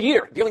up to a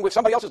year dealing with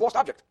somebody else's lost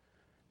object.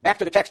 Back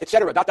to the text,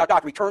 etc., ...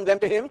 return them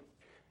to him.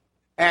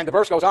 And the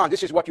verse goes on,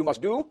 this is what you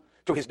must do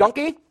to his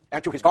donkey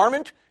and to his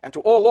garment and to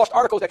all lost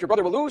articles that your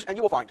brother will lose, and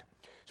you will find.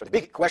 So the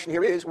big question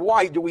here is,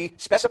 why do we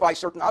specify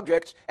certain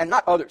objects and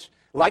not others?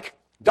 Like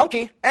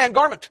donkey and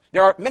garment.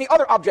 There are many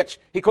other objects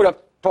he could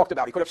have talked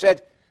about. He could have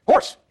said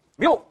horse,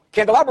 mule,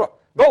 candelabra,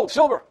 gold,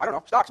 silver, I don't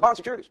know, stocks, bonds,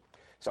 securities.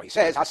 So he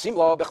says,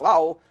 hasimla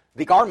bechlal,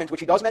 the garment, which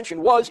he does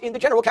mention, was in the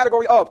general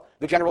category of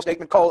the general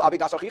statement, kol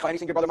avidas achicha,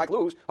 anything your brother might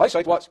lose. So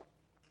it was.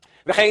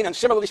 V'chein, and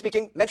similarly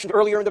speaking, mentioned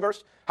earlier in the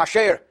verse,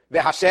 hasher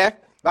v'haseh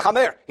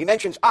v'chamer. He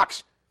mentions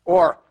ox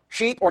or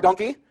sheep or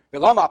donkey.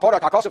 V'lama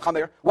porat hakosef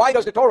chamer. Why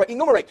does the Torah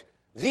enumerate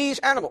these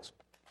animals?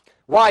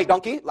 Why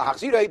donkey?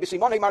 Lahachzirei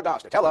b'simone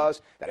mardas. To tell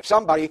us that if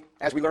somebody,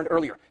 as we learned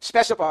earlier,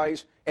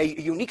 specifies a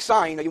unique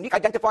sign, a unique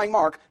identifying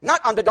mark,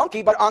 not on the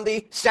donkey, but on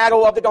the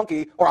saddle of the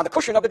donkey or on the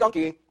cushion of the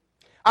donkey,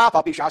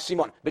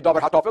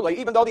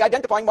 even though the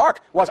identifying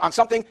mark was on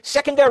something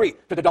secondary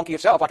to the donkey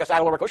itself, like a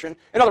saddle or a cushion.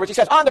 In other words, he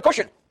says on the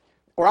cushion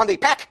or on the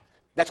pack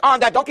that's on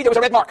that donkey, there was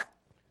a red mark.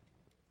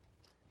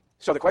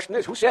 So the question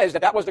is, who says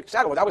that was the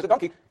saddle or that was the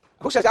donkey?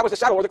 Who says that was the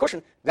saddle or the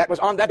cushion that was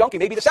on that donkey?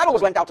 Maybe the saddle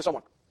was lent out to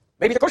someone.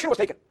 Maybe the cushion was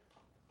taken.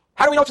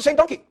 How do we know it's the same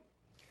donkey?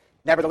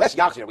 Nevertheless,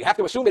 Yachzir, we have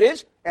to assume it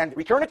is and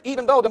return it,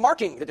 even though the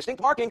marking, the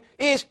distinct marking,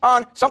 is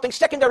on something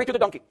secondary to the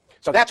donkey.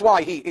 So that's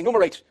why he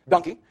enumerates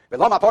donkey.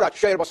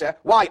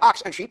 Why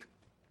ox and sheep?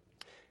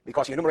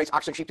 Because he enumerates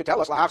ox and sheep to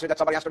tell us that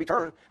somebody has to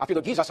return.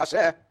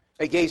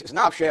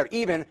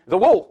 Even the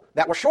wool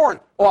that was shorn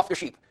off the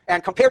sheep.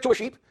 And compared to a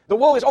sheep, the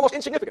wool is almost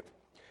insignificant.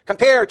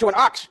 Compared to an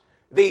ox,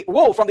 the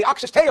wool from the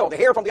ox's tail, the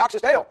hair from the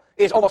ox's tail,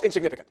 is almost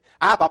insignificant.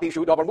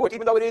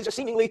 Even though it is a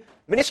seemingly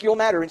minuscule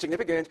matter,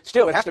 insignificant,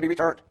 still it has to be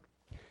returned.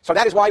 So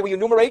that is why we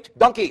enumerate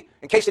donkey,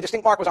 in case the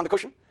distinct mark was on the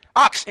cushion.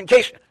 Ox, in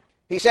case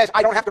he says,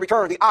 I don't have to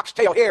return the ox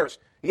tail hairs.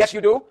 Yes,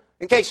 you do.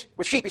 In case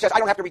with sheep, he says, I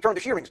don't have to return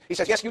the shearings. He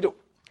says, yes, you do.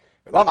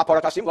 Why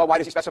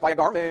does he specify a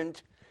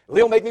garment?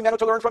 Lil made me mental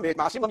to learn from it.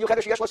 Just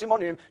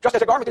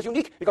as a garment is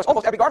unique, because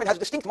almost every garment has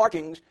distinct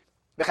markings.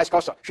 And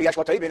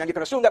you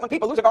can assume that when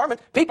people lose a garment,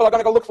 people are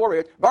going to go look for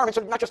it. Garments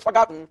are not just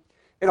forgotten.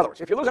 In other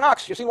words, if you lose an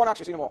ox, you see one ox,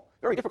 you see them all.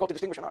 Very difficult to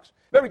distinguish an ox.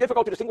 Very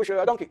difficult to distinguish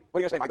a donkey. What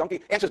are you going to say? My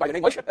donkey answers by the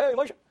name Moshe. Hey,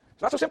 Moshe.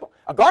 It's not so simple.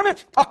 A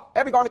garment,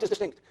 every garment is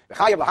distinct.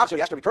 So he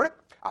has to return it.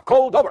 A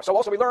cold over. So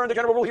also we learn the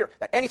general rule here,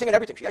 that anything and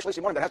everything that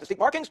has distinct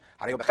markings,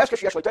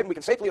 we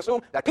can safely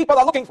assume that people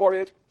are looking for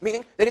it,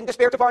 meaning they didn't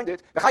despair to find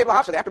it.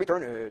 So they have to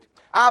return it.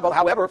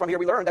 However, from here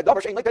we learn that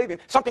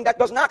something that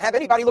does not have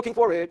anybody looking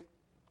for it.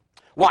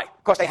 Why?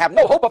 Because they have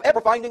no hope of ever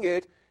finding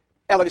it.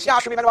 And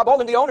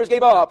the owners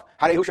gave up.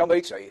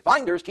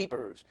 Finders,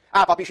 keepers.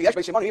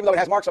 Even though it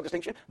has marks of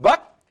distinction.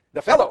 But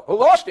the fellow who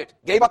lost it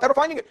gave up ever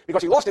finding it,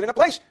 because he lost it in a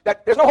place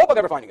that there's no hope of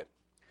ever finding it.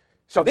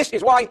 So this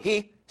is why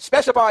the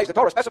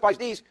Torah specifies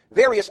these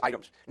various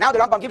items. Now the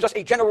Rambam gives us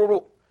a general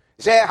rule.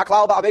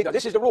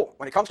 This is the rule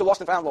when it comes to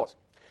lost and found laws.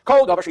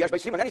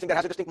 Anything that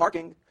has a distinct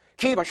marking,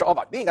 being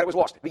that it was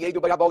lost, and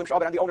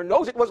the owner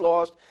knows it was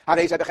lost.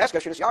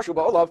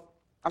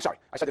 I'm sorry,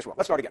 I said this wrong.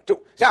 Let's start again. 2.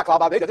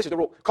 This is the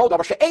rule.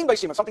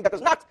 Something that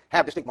does not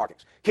have distinct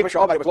markings. It was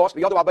lost.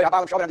 And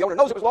the owner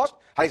knows it was lost.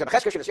 Then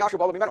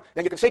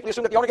you can safely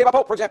assume that the owner gave up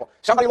hope. For example,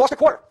 somebody lost a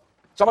quarter.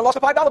 Someone lost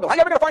a $5 bill. How are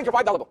you ever going to find your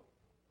 $5 bill?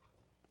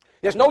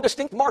 There's no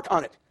distinct mark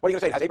on it. What are you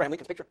going to say? It has Abraham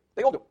Lincoln's picture.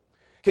 They all do.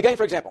 Again,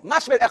 for example,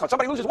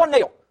 somebody loses one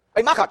nail.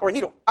 A machat or a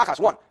needle. Achas,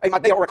 one. A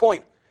matbea or a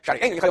coin.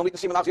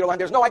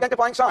 There's no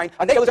identifying sign.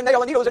 A nail is a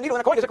nail, a needle is a needle,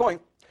 and a coin is a coin.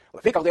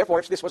 Therefore,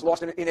 if this was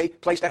lost in a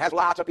place that has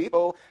lots of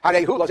people,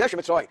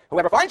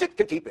 whoever finds it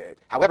can keep it.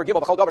 However,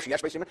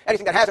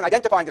 anything that has an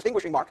identifying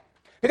distinguishing mark.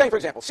 Again, for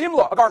example,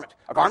 simla, a garment.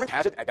 A garment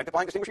has an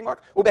identifying distinguishing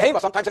mark.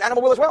 Ubehema, sometimes an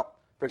animal will as well.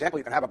 For example,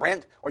 you can have a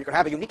brand, or you can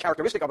have a unique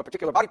characteristic of a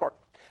particular body part.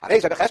 You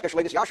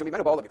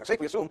can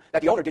safely assume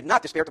that the owner did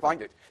not despair to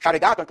find it.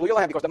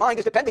 Because the mind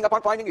is depending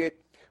upon finding it.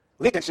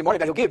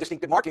 That he'll give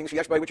distinctive markings,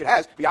 which it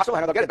has, and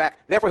they'll get it back.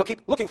 Therefore, he'll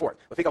keep looking for it.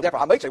 Therefore,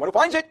 one who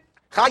finds it,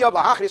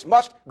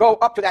 must go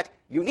up to that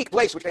unique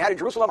place which they had in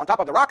Jerusalem on top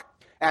of the rock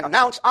and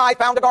announce, I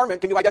found a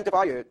garment. Can you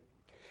identify it?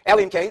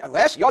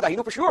 Unless he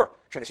knew for sure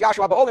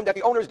that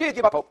the owners did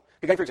give up hope.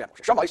 Again, for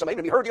example,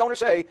 he heard the owner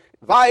say,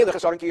 woe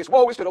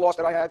is to the loss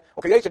that I had,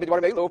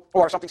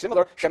 or something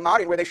similar,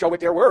 where they show with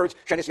their words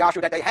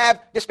that they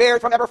have despaired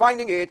from ever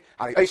finding it.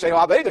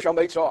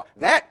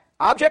 That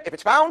object, if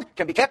it's found,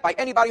 can be kept by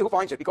anybody who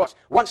finds it, because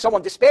once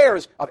someone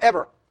despairs of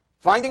ever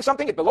finding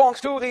something, it belongs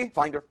to the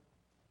finder.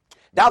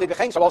 If he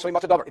found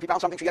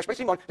something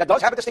that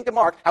does have a distinctive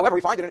mark, however,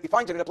 he finds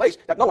it in a place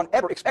that no one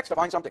ever expects to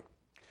find something.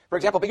 For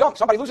example, beyond,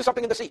 somebody loses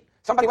something in the sea.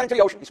 Somebody went into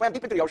the ocean, he swam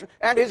deep into the ocean,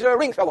 and his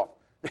ring fell off.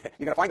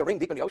 You're going to find a ring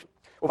deep in the ocean.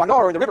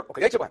 Or in the river.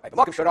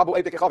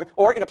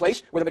 Or in a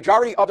place where the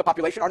majority of the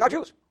population are not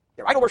Jews.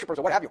 They're idol worshippers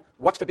or what have you.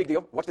 What's the big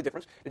deal? What's the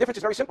difference? The difference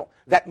is very simple.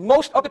 That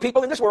most of the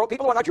people in this world,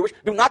 people who are not Jewish,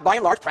 do not by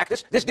and large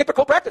practice this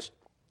difficult practice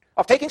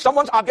of taking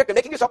someone's object and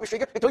making yourself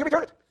mishriga until you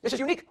return it. This is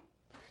unique.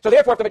 So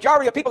therefore, if the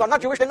majority of people are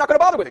not Jewish, they're not going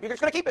to bother with it. You're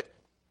just going to keep it.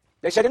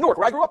 They said in Newark,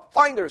 where I grew up,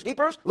 finders,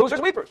 keepers,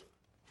 losers, weepers.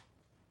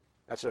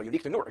 That's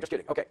unique to Newark. Just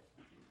kidding. Okay.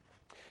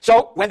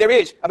 So when there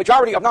is a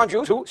majority of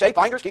non-Jews who say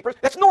finders, keepers,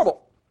 that's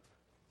normal.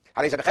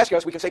 We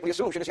can safely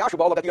assume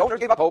that the owners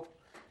gave up hope.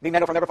 Being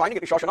men from never finding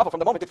it, from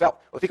the moment it fell.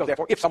 Well,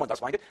 therefore, if someone does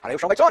find it,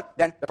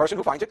 then the person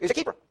who finds it is a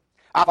keeper.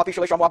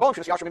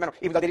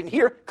 Even though they didn't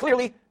hear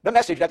clearly the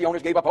message that the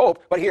owners gave up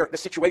hope, but here, the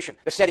situation,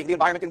 the setting, the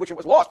environment in which it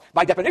was lost,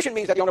 by definition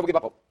means that the owner will give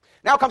up hope.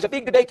 Now comes a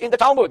big debate in the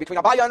Talmud between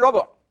Abaya and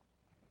Rava.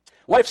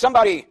 What if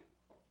somebody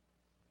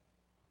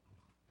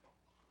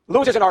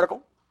loses an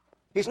article?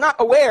 He's not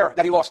aware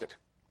that he lost it.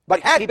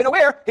 But had he been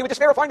aware, he would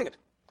despair of finding it.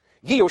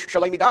 Yiyush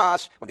shalei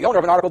midas, when the owner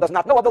of an article does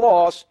not know of the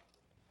loss,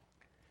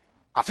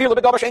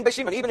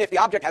 even if the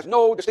object has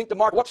no distinctive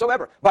mark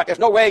whatsoever, but there's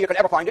no way you can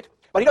ever find it,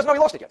 but he doesn't know he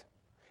lost it yet.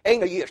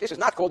 This is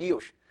not called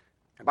Yiyush.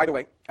 And by the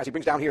way, as he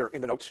brings down here in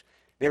the notes,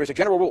 there is a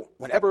general rule.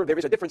 Whenever there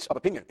is a difference of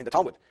opinion in the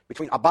Talmud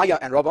between Abaya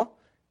and Rava,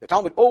 the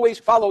Talmud always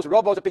follows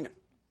Rava's opinion.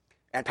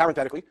 And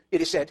parenthetically, it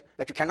is said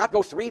that you cannot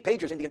go 3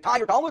 pages in the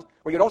entire Talmud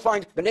where you don't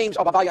find the names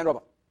of Abaya and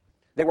Rava.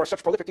 They were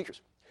such prolific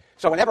teachers.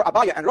 So whenever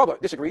Abaya and Rava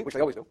disagree, which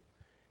they always do,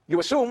 you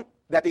assume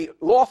that the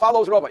law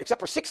follows Rava, except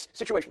for 6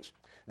 situations.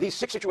 These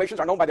 6 situations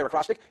are known by their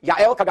acrostic,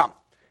 Ya'el Kagam.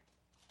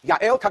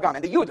 Ya'el Kagam.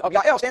 And the Yud of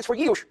Ya'el stands for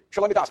Yiyush,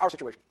 Shalom Midas, our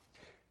situation.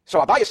 So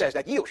Abaya says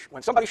that Yiyush,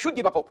 when somebody should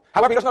give up hope,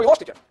 however, he doesn't know he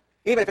lost it yet.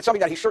 Even if it's something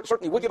that he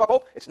certainly would give up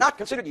hope, it's not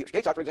considered Yiyush.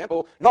 Gezelah, for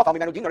example,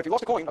 if he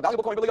lost a coin, a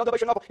valuable coin, he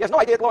has no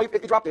idea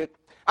if he dropped it.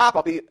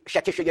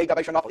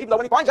 Even though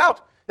when he finds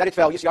out that it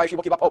fell, he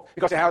will give up hope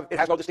because it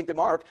has no distinctive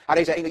mark.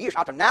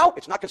 Now,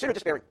 it's not considered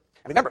despairing.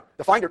 And remember,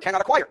 the finder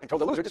cannot acquire until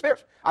the loser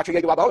despairs. He has to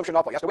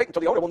wait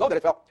until the owner will know that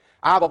it fell.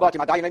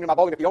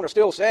 If the owner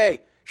still say,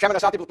 you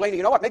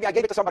know what, maybe I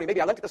gave it to somebody, maybe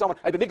I lent it to someone,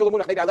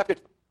 maybe I left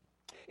it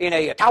in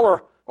a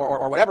tower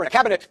or whatever, in a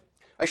cabinet.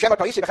 Maybe I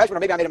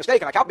made a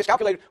mistake and I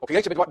miscalculated.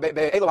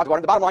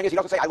 The bottom line is he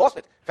doesn't say, I lost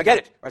it. Forget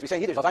it. Or as we say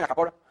in Yiddish,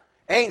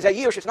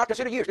 it's not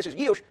considered Yiyush. This is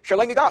Yiyush.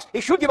 Shalei midas.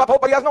 He should give up hope,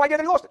 but he has no idea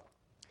that he lost it.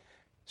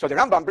 So the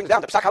Rambam brings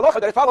down the Psak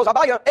Halacha that it follows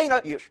Abaya,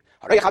 Eina Yiyush.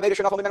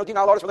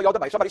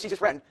 Somebody sees his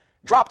friend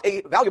dropped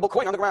a valuable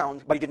coin on the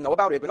ground, but he didn't know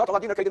about it.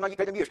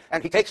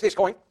 And he takes this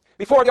coin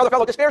before the other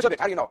fellow despairs of it.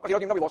 How do you know? Because he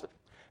doesn't even know he lost it.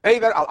 In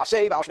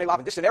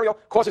this scenario,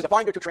 causes the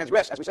finder to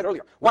transgress, as we said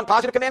earlier. 1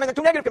 positive commandment and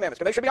 2 negative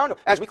commandments.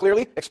 As we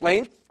clearly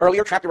explained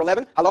earlier, chapter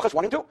 11, halachas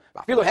 1 and 2.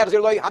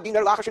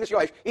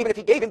 Even if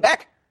he gave him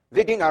back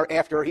the dinar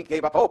after he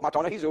gave up hope,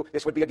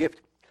 this would be a gift.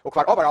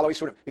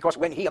 Because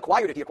when he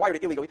acquired it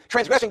illegally,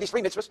 transgressing these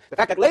 3 mitzvahs, the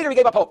fact that later he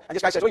gave up hope, and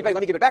this guy says, let me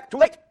give it back, too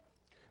late.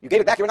 You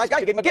gave it back, you're a nice guy,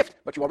 you gave him a gift,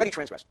 but you already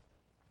transgressed.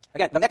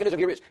 Again, the mechanism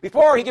here is,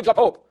 before he gives up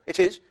hope, it's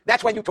his,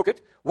 that's when you took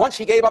it. Once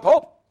he gave up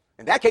hope,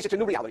 in that case it's a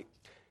new reality.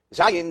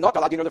 What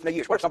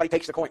if somebody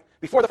takes the coin?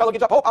 Before the fellow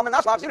gives up hope, with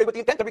the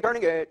intent of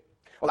returning it.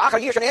 And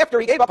after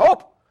he gave up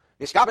hope,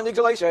 he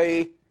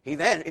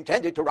then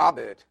intended to rob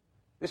it.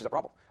 This is a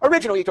problem.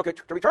 Originally, he took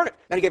it to return it.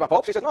 Then he gave up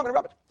hope, so he says, no, I'm going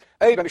to rob it.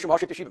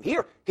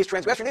 Here, his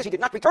transgression is he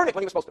did not return it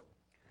when he was supposed to.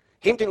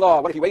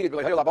 What if he waited? He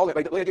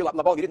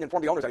didn't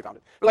inform the owners that he found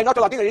it. He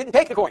didn't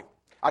take the coin.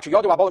 He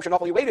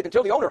waited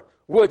until the owner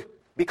would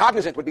be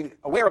cognizant, would be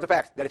aware of the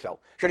fact that it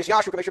fell.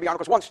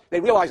 Because once they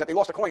realize that they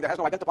lost a coin that has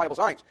no identifiable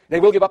signs, they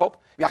will give up hope.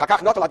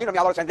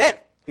 And then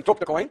he took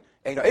the coin.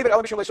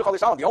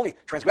 The only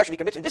transgression he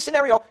commits in this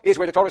scenario is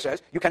where the Torah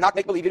says, you cannot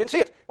make believe you didn't see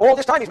it. All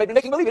this time he's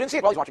making believe he didn't see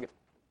it while he's watching it.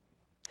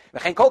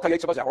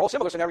 Are all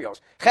similar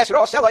scenarios.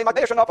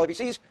 If he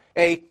sees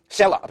a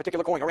selah, a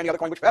particular coin, or any other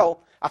coin which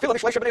fell,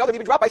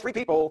 even dropped by 3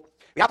 people.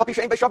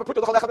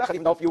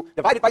 Even though if you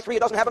divide it by 3, it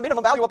doesn't have a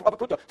minimum value of a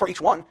pruta. For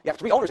each one, you have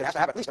 3 owners, it has to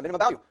have at least a minimum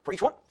value for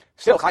each one.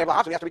 Still, he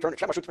has to return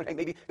it.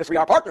 Maybe the 3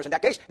 are partners. In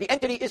that case, the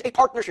entity is a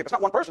partnership. It's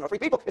not 1 person or 3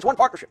 people, it's 1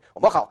 partnership.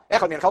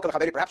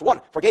 Perhaps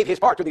one forgave his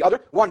part to the other,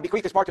 one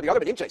bequeathed his part to the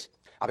other, but incase.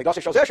 So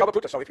if you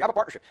have a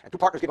partnership, and 2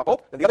 partners give up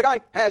hope, then the other guy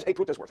has a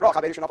pruta's worth.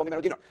 Halacha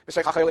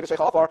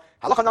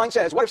 9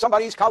 says, what if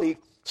somebody's colleague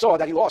saw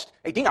that he lost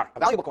a dinar, a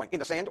valuable coin, in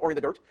the sand or in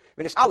the dirt,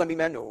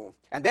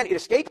 and then it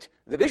escaped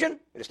the vision,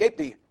 it escaped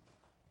the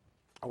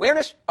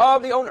awareness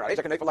of the owner.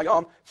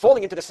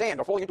 Falling into the sand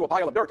or falling into a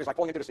pile of dirt is like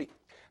falling into the sea.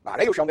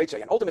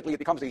 And ultimately it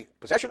becomes the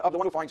possession of the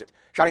one who finds it.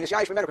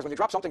 Because when you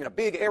drop something in a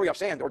big area of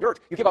sand or dirt,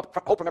 you give up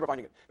hope from ever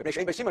finding it.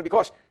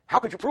 Because how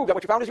could you prove that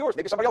what you found is yours?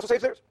 Maybe somebody else will say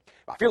it's theirs.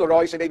 Even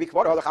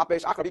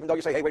though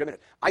you say, hey, wait a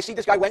minute, I see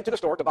this guy went to the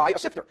store to buy a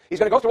sifter. He's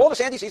going to go through all the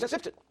sand he sees and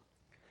sift it.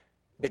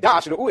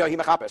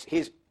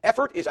 His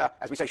effort is,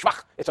 as we say,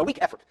 shvach. It's a weak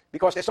effort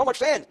because there's so much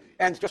sand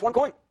and just 1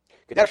 coin.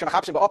 He has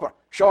as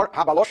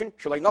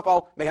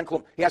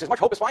much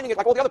hope as finding it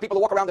like all the other people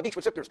who walk around the beach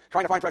with sifters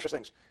trying to find precious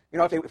things.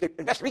 If they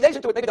invest 3 days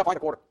into it, maybe they'll find a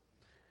quarter.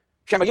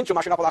 Maybe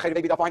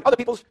they'll find other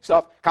people's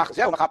stuff.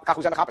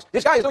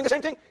 This guy is doing the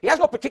same thing. He has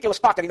no particular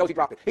spot that he knows he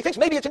dropped it. He thinks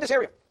maybe it's in this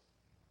area.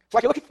 It's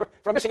like you're looking for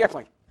a missing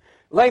airplane.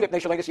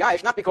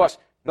 Not because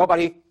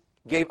nobody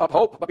gave up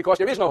hope, but because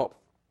there is no hope.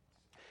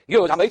 If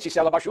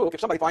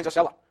somebody finds a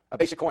selah, a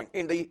basic coin,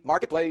 in the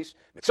marketplace,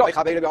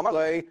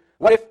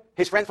 what if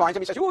his friend finds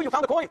him? He says, you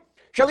found a coin.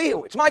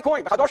 It's my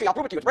coin. I'll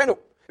prove it to you. It's brand new.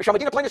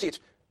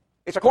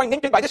 It's a coin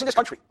minted by this in this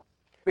country.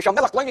 It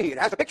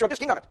has the picture of this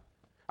king on it.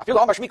 I feel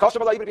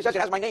even if he says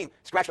it has my name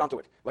scratched onto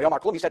it.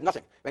 He said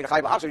nothing.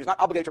 He's not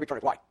obligated to return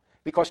it. Why?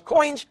 Because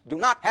coins do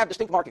not have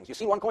distinct markings. You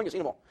see one coin, you see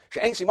them all.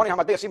 Even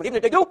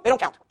if they do, they don't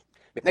count.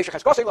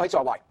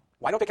 Why?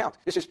 Why don't they count?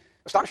 This is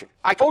astonishing.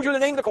 I told you the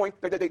name of the coin,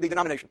 the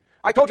denomination.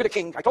 I told you the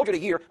king. I told you the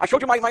year. I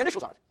showed you my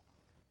initials on it.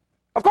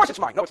 Of course it's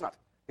mine. No, it's not.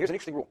 Here's an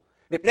interesting rule.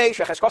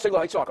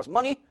 Because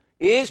money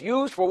is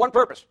used for one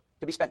purpose,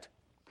 to be spent.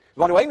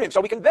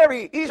 So we can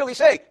very easily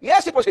say,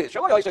 yes, it was his.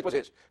 It was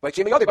his. But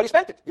he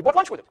spent it. He bought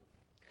lunch with it.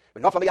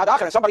 But not from the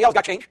Yadach, and somebody else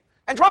got change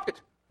and dropped it.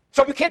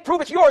 So you can't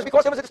prove it's yours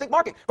because there was a distinct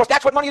marking. Because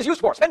that's what money is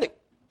used for, spending.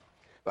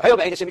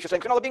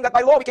 Being that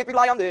by law we can't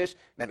rely on this.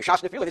 Then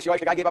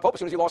the guy gave up hope as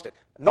soon as he lost it.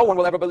 No one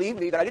will ever believe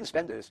me that I didn't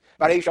spend this.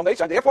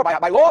 Therefore,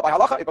 by law, by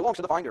halacha, it belongs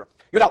to the finder.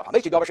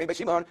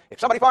 If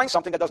somebody finds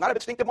something that does not have a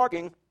distinctive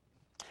marking,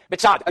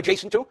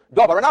 adjacent to,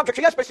 an object,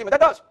 yes, that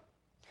does.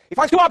 He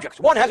finds two objects.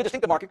 One has a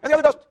distinctive marking, and the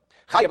other doesn't.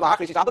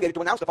 He's obligated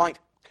to announce the find.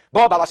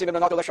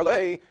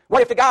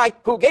 What if the guy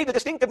who gave the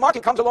distinctive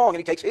marking comes along and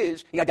he takes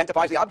his, he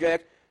identifies the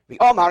object,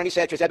 and he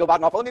said, this is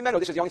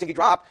the only thing he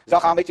dropped, and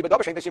then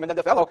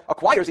the fellow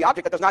acquires the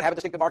object that does not have a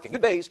distinctive marking.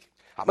 If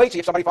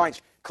somebody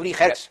finds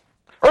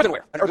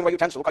earthenware, an earthenware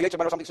utensil,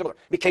 or something similar,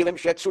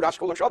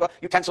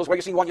 utensils where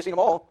you see one, you see them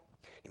all.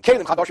 If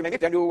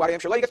they're new, he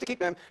gets to keep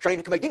them.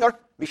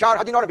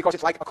 Because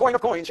it's like a coin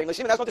of coins. Has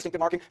no distinctive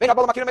marking. The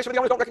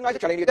owners don't recognize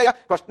it.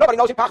 Because nobody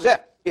knows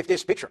if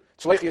this picture,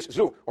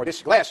 or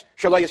this glass,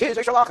 is his,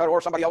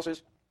 or somebody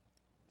else's.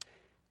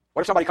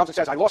 What if somebody comes and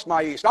says, I lost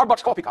my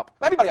Starbucks coffee cup?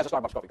 Everybody has a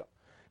Starbucks coffee cup.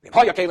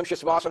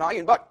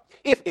 But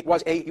if it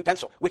was a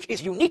utensil, which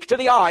is unique to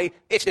the eye,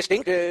 it's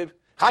distinctive.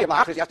 He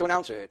has to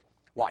announce it.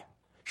 Why?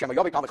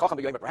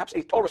 Perhaps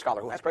a Torah scholar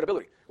who has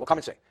credibility will come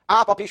and say,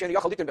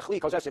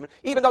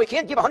 even though he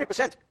can't give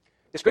 100%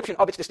 description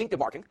of its distinctive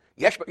marking,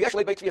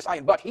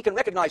 but he can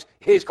recognize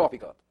his coffee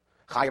cup.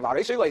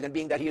 Then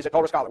being that he is a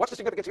Torah scholar. What's the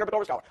significance here of a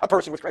Torah scholar? A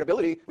person with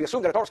credibility. We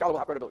assume that a Torah scholar will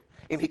have credibility.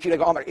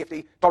 If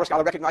the Torah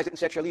scholar recognized it and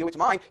said, it's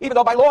mine, even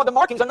though by law the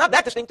markings are not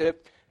that distinctive,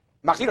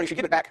 you should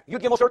give it back. Yud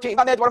Gimel 13.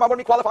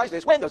 What qualifies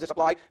this? When does this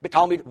apply?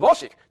 B'talmid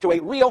vosik, to a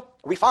real,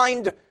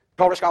 refined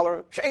Torah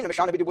scholar,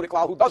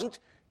 who doesn't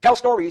tell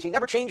stories. He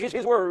never changes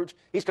his words.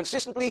 He's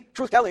consistently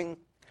truth-telling.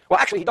 Well,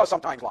 actually, he does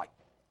sometimes lie.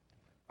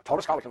 A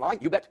Torah scholar can lie?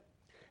 You bet.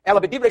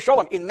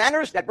 In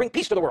manners that bring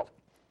peace to the world.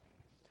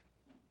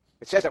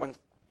 It says that when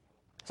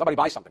somebody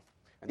buys something,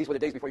 and these were the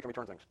days before you can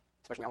return things,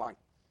 especially online.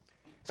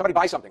 Somebody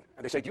buys something,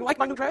 and they say, do you like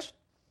my new dress?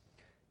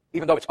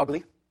 Even though it's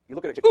ugly. You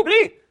look at it and say,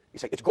 ugly! You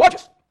say, it's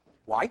gorgeous.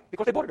 Why?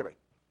 Because they bought it already.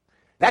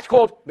 That's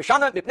called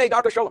Mishana Mipnei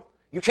Darka Sholem.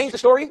 You change the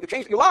story,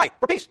 you lie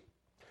for peace.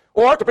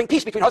 Or to bring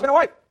peace between husband and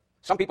wife.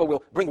 Some people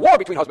will bring war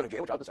between husband and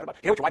wife, which husband said about.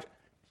 You know what your wife said?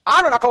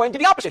 Aaron HaKohen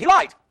did the opposite. He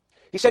lied.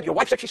 He said, your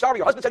wife said she's sorry,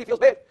 your husband said he feels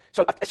bad.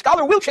 So a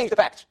scholar will change the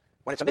facts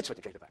when it's a mitzvah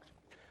to change the facts.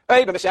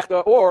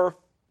 Or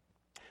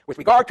with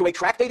regard to a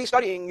tractate he's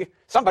studying,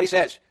 somebody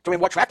says to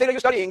him, what tractate are you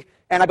studying?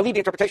 And I believe the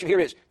interpretation here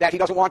is that he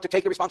doesn't want to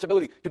take the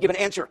responsibility to give an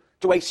answer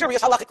to a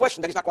serious halakhic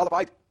question that he's not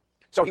qualified.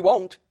 So he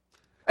won't.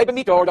 Or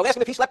they'll ask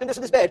him if he slept in this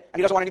bed, and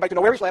he doesn't want anybody to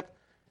know where he slept.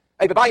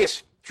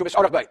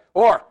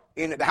 Or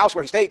in the house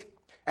where he stayed.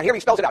 And here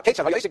he spells it out. For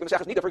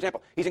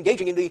example, he's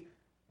engaging in the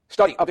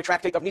study of the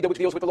tractate of Nida, which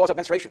deals with the laws of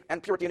menstruation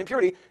and purity and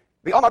impurity.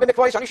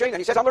 And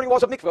he says, I'm learning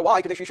laws of mikveh.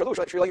 Why? Because he doesn't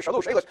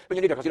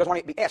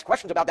want to be asked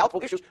questions about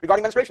doubtful issues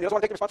regarding menstruation. He doesn't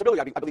want to take the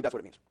responsibility. I believe that's what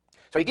it means.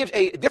 So he gives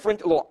a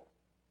different law.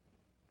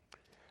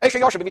 He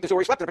slept in a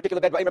particular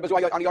bed. He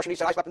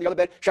said, I slept in the other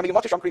bed. Perhaps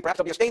there'll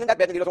be a stain in that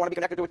bed and he doesn't want to be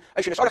connected to it.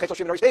 He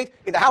stayed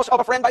in the house of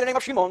a friend by the name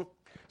of Shimon.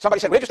 Somebody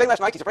said, where did you stay last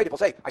night? He's afraid people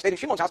say, I stayed in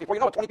Shimon's house. Before you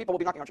know it, 20 people will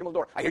be knocking on Shimon's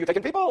door. I hear you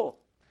taking people.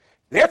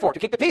 Therefore, to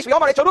keep the peace, he says,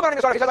 I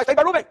stayed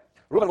by Reuben.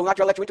 Reuben will not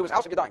let you into his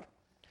house if you're dying.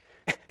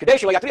 He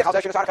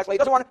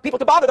doesn't want people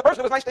to bother the person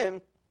who was nice to him.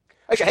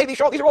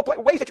 These are all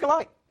ways that you can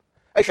lie.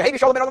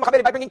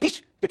 By bringing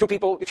peace to two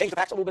people, you change the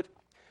facts a little bit.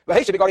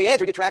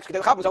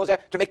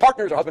 To make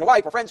partners or husband and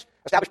wife or friends,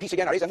 establish peace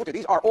again.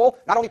 These are all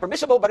not only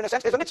permissible, but in a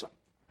sense, there's a mitzvah.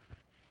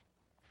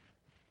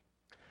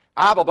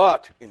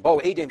 But in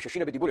he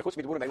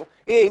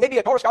may be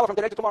a Torah scholar from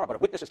today to tomorrow, but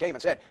if witnesses came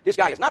and said, this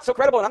guy is not so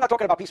credible, and I'm not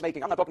talking about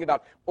peacemaking, I'm not talking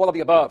about all of the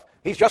above.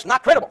 He's just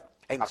not credible.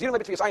 Then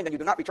you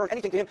do not return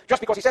anything to him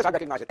just because he says, I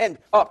recognize it. End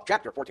of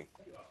chapter 14.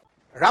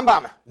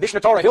 Rambam, Mishnah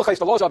Torah, Hilchos,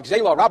 the laws of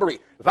Gezelah, robbery,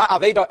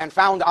 Va'aveda, and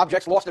found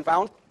objects, lost and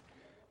found.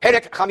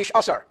 Perek Chamish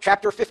Asar,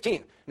 chapter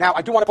 15. Now,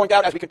 I do want to point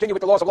out, as we continue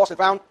with the laws of lost and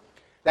found,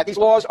 that these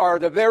laws are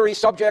the very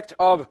subject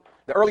of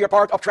the earlier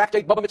part of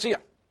tractate Baba Metzia.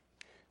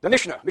 The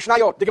Mishnah,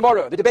 Mishnayot, the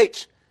Gemara, the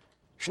debates.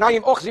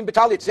 Shnayim ochzim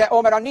betalit, ze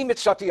omer ani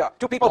mitzatia.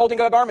 Two people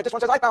holding a garment. This one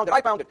says, I found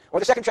it.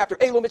 Or the second chapter,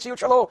 Elu mitziut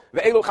shalo,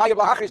 ve'elu chayav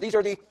lahachris. These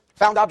are the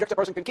found objects a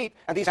person can keep,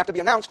 and these have to be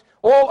announced.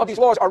 All of these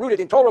laws are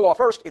rooted in Torah law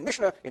first, in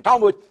Mishnah, in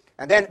Talmud,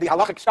 and then the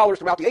halachic scholars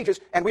throughout the ages,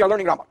 and we are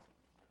learning Rambam.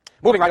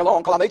 Moving right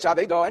along,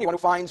 anyone who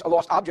finds a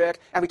lost object,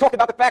 and we talked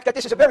about the fact that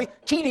this is a very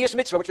tedious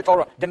mitzvah which the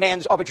Torah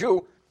demands of a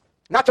Jew,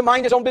 not to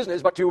mind his own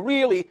business, but to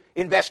really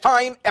invest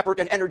time, effort,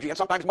 and energy, and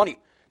sometimes money,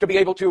 to be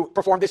able to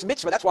perform this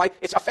mitzvah. That's why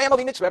it's a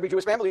family mitzvah, every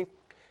Jewish family.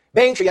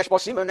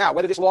 Now,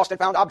 whether this lost and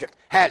found object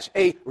has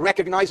a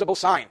recognizable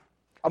sign,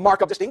 a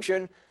mark of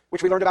distinction,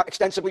 which we learned about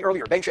extensively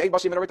earlier. Or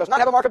it does not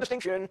have a mark of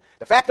distinction.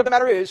 The fact of the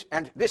matter is,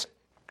 and this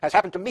has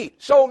happened to me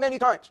so many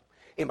times,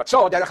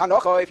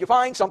 if you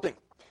find something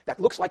that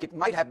looks like it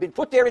might have been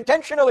put there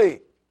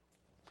intentionally,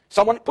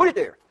 someone put it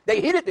there, they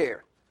hid it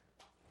there,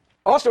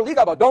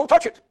 don't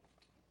touch it.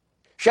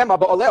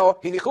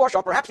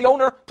 Perhaps the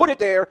owner put it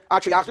there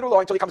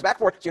until he comes back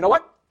for it. So you know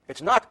what?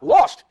 It's not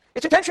lost.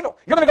 It's intentional.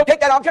 You're going to go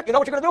take that object. You know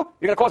what you're going to do?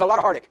 You're going to cause a lot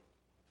of heartache.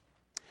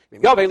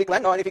 And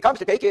if he comes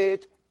to take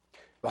it,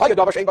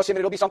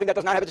 it'll be something that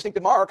does not have a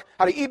distinctive mark.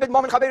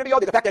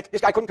 The fact that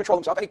this guy couldn't control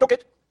himself and he took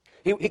it,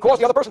 he caused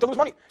the other person to lose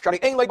money.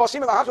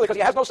 Because he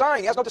has no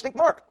sign, he has no distinct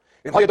mark.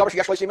 Or even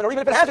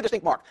if it has a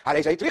distinct mark. So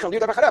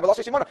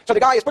the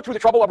guy is put through the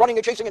trouble of running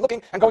and chasing and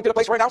looking and going to the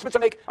place where announcements are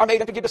made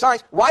and to give the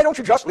signs. Why don't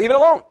you just leave it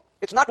alone?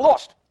 It's not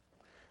lost.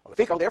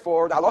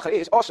 Therefore, the halacha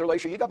is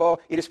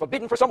it is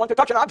forbidden for someone to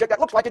touch an object that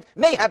looks like it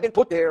may have been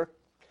put there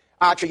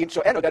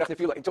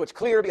until it's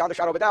clear beyond a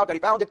shadow of a doubt that he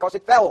found it because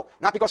it fell,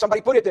 not because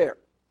somebody put it there.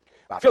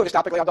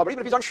 Even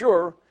if he's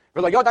unsure,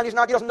 he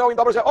doesn't know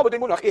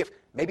if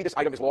maybe this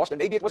item is lost and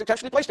maybe it was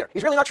intentionally placed there.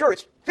 He's really not sure.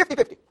 It's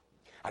 50-50.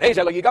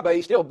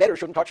 He still better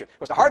shouldn't touch it,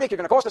 because the heartache you're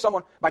going to cause to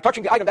someone by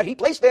touching the item that he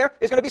placed there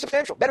is going to be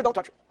substantial. Better don't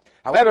touch it.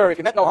 However, if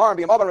you meant no harm,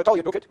 be a mother and told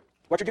you took it,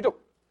 what should you do?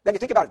 Then you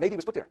think about it. Maybe it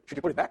was put there. Should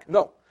you put it back?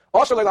 No.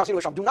 Also,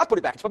 do not put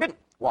it back. It's forbidden.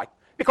 Why?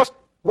 Because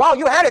while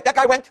you had it, that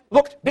guy went,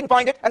 looked, didn't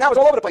find it, and now it's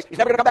all over the place. He's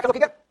never going to come back and look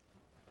again.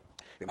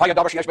 If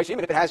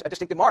it has a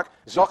distinctive mark,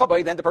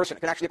 then the person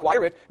can actually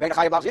acquire it. He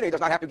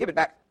does not have to give it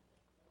back,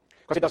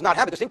 because it does not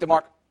have a distinctive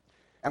mark.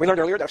 And we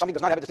learned earlier that if something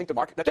does not have a distinctive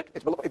mark, that's it.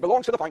 It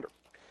belongs to the finder.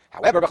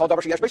 However,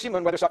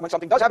 when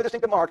something does have a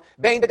distinctive mark,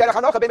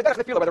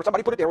 whether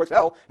somebody put it there or it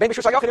fell, in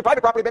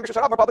private property,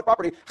 public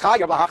property,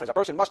 a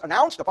person must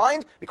announce the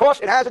find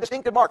because it has a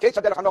distinctive mark.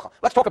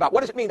 Let's talk about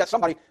what does it mean that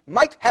somebody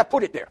might have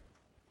put it there.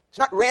 It's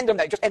not random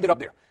that it just ended up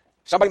there.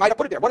 Somebody might have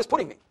put it there. What does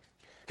putting mean?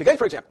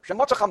 For example,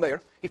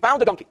 he found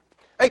a donkey,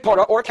 a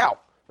Torah or a cow.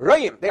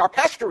 They are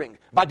pasturing.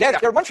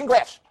 They're munching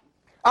grass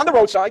on the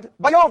roadside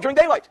by during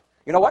daylight.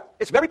 You know what?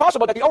 It's very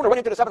possible that the owner went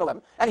into the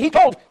 7-Eleven and he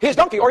told his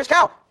donkey or his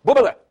cow,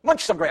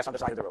 munch some grass on the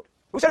side of the road.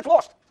 Who said it's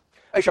lost?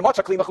 Or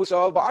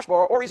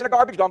he's in a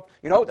garbage dump.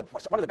 One of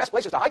the best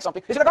places to hide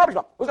something is in a garbage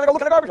dump. Who's going to go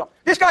look in a garbage dump?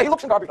 This guy, he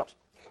looks in garbage dumps.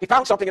 He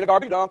found something in a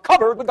garbage dump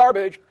covered with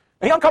garbage,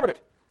 and he uncovered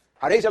it.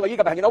 And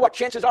you know what?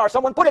 Chances are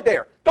someone put it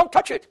there. Don't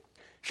touch it.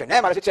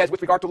 As it says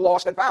with regard to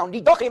lost and found,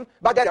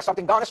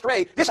 something gone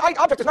astray. This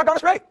object is not gone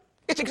astray.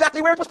 It's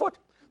exactly where it was put.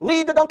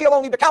 Leave the donkey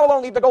alone, leave the cow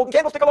alone, leave the golden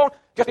candlestick alone.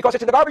 Just because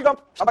it's in the garbage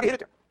dump, somebody hid it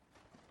there.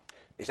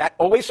 Is that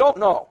always so?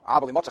 No.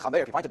 If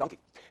you find a donkey,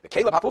 the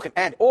caleb hapuchim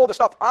and all the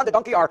stuff on the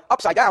donkey are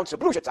upside down.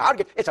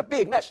 It's a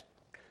big mess.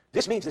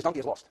 This means this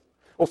donkey is lost.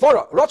 If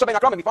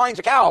he finds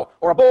a cow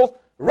or a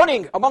bull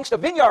running amongst the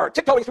vineyard,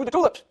 tiptoeing through the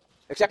tulips.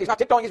 Except he's not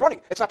tiptoeing, he's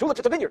running. It's not tulips,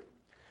 it's a vineyard.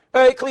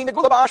 Clean the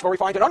gulabash, where we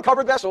find an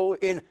uncovered vessel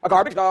in a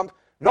garbage dump.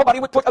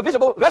 Nobody would put a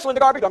visible vessel in the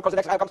garbage dump because the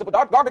next guy who comes to put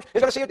garbage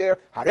is going to see it there.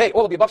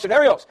 All of the above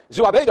scenarios.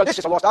 This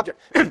is a lost object.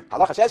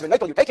 Halacha says,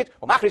 you take it,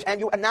 and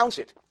you announce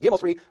it. Gimel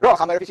 3,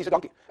 if he sees a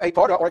donkey, a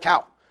Torah or a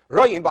cow.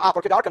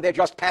 They're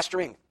just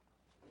pasturing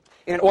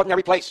in an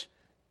ordinary place,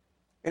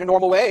 in a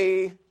normal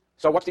way.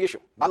 So what's the issue?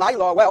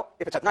 Well,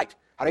 if it's at night,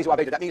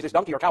 that means this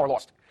donkey or cow are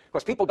lost.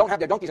 Because people don't have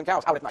their donkeys and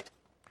cows out at night.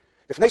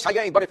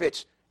 But if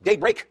it's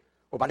daybreak,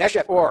 or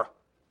baneshef, or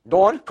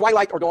dawn,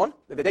 twilight or dawn,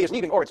 the day is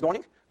leaving or it's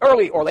dawning,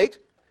 early or late,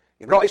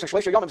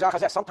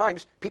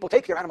 sometimes people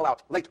take their animal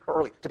out late or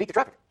early to beat the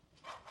traffic.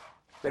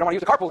 They don't want to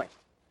use the carpool lane.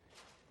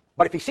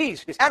 But if he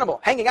sees this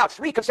animal hanging out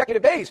 3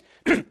 consecutive days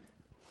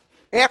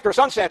after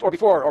sunset or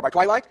before or by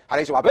twilight,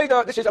 this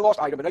is a lost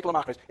item. It's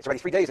already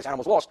 3 days this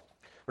animal's lost.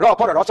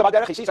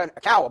 He sees a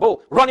cow, a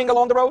bull, running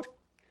along the road.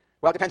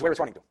 Well, it depends where it's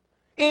running to.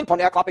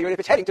 If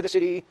it's heading to the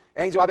city,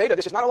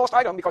 this is not a lost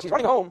item because he's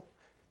running home.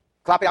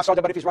 But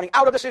if he's running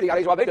out of the city,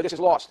 this is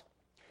lost.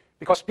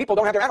 Because people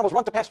don't have their animals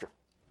run to pasture.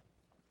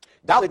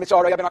 Here's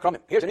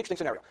an interesting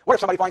scenario. What if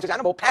somebody finds his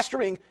animal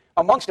pasturing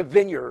amongst the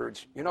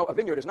vineyards? A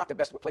vineyard is not the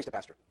best place to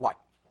pasture. Why?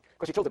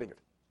 Because he killed the vineyard.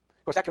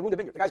 Because that can ruin the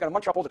vineyard. The guy's going to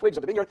munch up all the twigs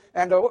of the vineyard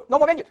and no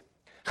more vineyard.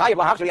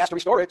 He has to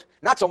restore it.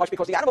 Not so much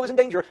because the animal is in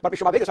danger, but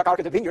because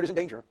the vineyard is in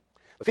danger.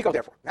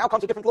 Therefore, now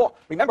comes a different law.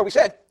 Remember we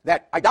said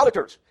that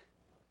idolaters,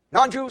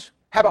 non-Jews,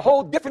 have a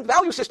whole different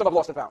value system of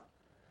lost and found.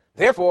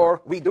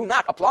 Therefore, we do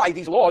not apply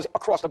these laws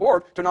across the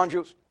board to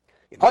non-Jews.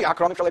 What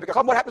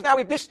happens now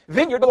if this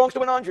vineyard belongs to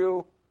a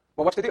non-Jew?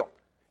 Well, what's the deal?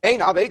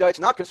 It's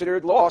not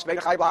considered lost, and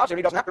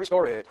he doesn't have to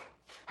restore it.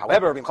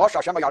 However, if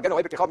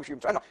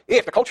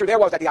the culture there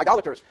was that the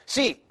idolaters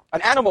see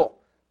an animal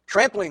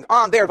trampling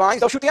on their vines,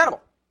 they'll shoot the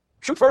animal.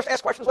 Shoot first,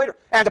 ask questions later.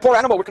 And the poor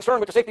animal, we're concerned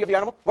with the safety of the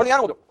animal. What did the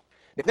animal do?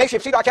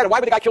 Why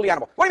would the guy kill the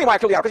animal? What do you mean why I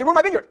killed the animal? Because he ruined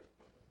my vineyard.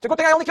 It's a good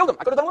thing I only killed him.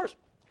 I could have done worse.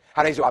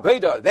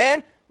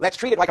 Then let's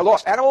treat it like a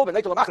lost animal.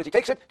 He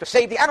takes it to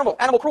save the animal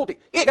cruelty.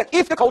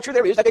 If the culture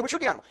there is that they would shoot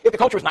the animal. If the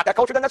culture is not that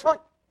culture, then that's fine.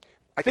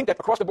 I think that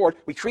across the board,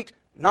 we treat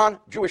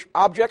non-Jewish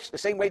objects the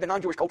same way the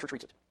non-Jewish culture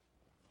treats it.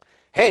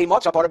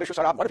 What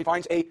if he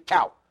finds a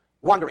cow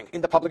wandering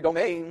in the public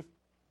domain.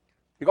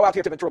 You go out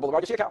here to Ventura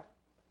Boulevard, you see a cow.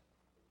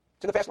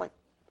 It's in the fast lane.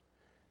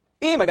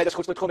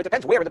 It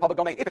depends where in the public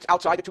domain. If it's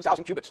outside the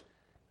 2,000 cubits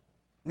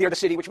near the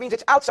city, which means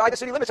it's outside the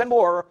city limits and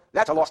more,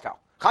 that's a lost cow.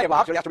 You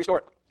have to restore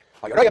it.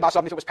 If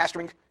it was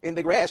pasturing in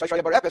the grass,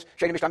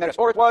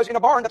 or it was in a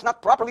barn that's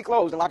not properly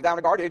closed and locked down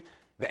and guarded,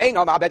 but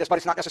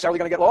it's not necessarily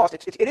going to get lost.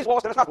 It is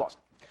lost and it's not lost.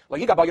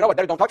 You know what?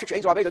 Don't touch it.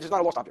 This is not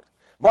a lost object.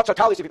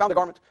 If you found a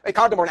garment, a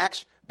condom or an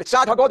axe,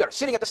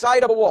 sitting at the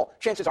side of a wall,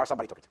 chances are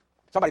somebody took it.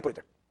 Somebody put it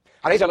there.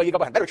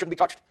 Better it shouldn't be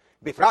touched.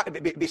 But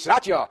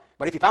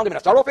if you found him in a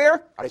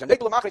thoroughfare,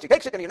 he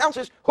takes it and he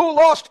announces who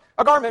lost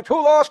a garment,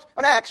 who lost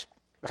an axe.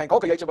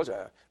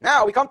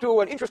 Now we come to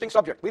an interesting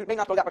subject. We may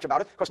not know that much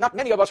about it, because not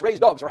many of us raise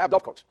doves or have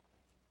dovecotes.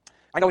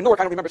 I know in Newark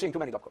I don't remember seeing too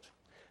many dovecotes.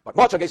 But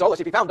Gezelah,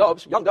 if you found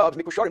doves, young doves,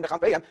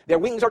 their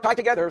wings are tied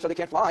together so they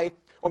can't fly.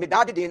 And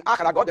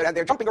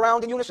they're jumping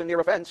around in unison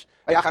near a fence,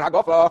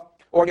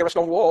 or near a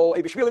stone wall,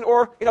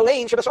 or in a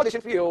lane,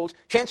 in fields.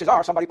 Chances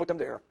are somebody put them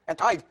there and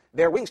tied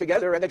their wings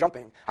together and they're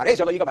jumping. You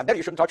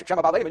shouldn't touch it.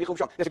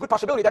 There's a good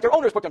possibility that their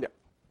owners put them there.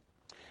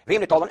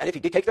 And if he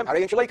did take them,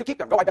 you could keep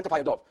them. Go identify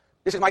a dove.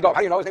 This is my dove. How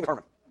do you know? His name is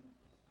Herman.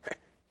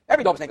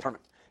 Every dove's name is Herman.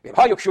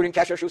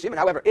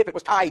 However, if it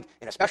was tied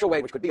in a special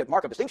way, which could be a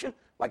mark of distinction,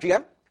 like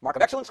GM, mark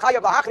of excellence,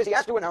 he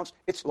has to announce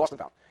it's lost and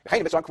found.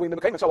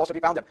 So also if he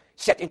found them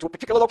set into a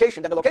particular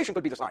location, then the location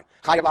could be the sign.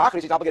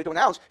 He's obligated to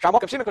announce,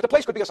 because the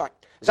place could be a sign.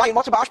 What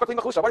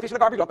if he's in a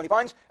garbage dump and he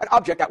finds an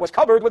object that was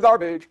covered with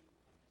garbage?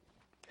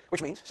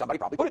 Which means somebody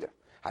probably put it there.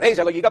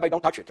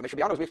 Don't touch it. We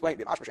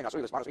explained, what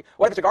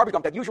if it's a garbage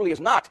dump that usually is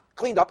not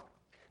cleaned up,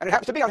 and it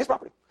happens to be on his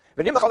property?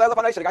 The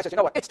guy says, you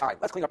know what, it's time,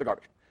 let's clean up the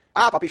garbage.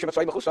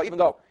 Even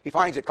though he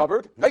finds it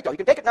covered, you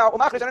can take it now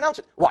and announce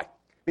it. Why?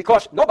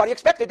 Because nobody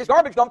expected this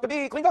garbage dump to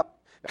be cleaned up.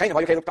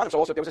 So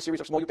also there was a series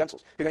of small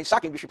utensils.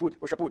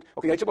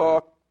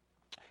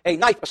 A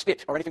knife, a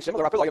spit, or anything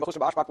similar,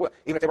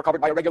 even if they were covered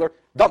by a regular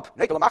dump.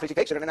 He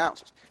takes it and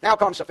announces. Now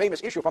comes a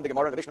famous issue from the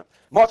Gemara and the Mishnah.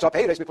 What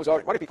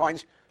if he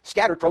finds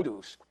scattered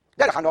produce?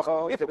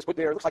 If it was put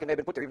there, it looks like it may have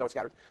been put there even though it's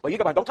scattered.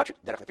 Don't touch it.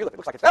 Feel it. It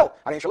looks like it fell.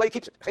 He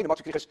keeps it.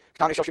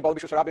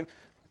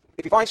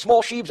 If he finds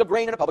small sheaves of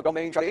grain in a public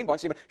domain,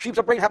 sheaves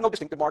of grain have no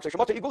distinctive marks. If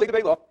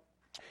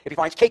he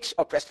finds cakes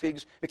of pressed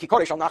figs,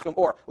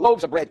 or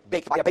loaves of bread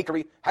baked by a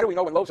bakery. How do we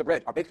know when loaves of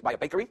bread are baked by a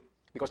bakery?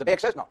 Because the bag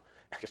says no.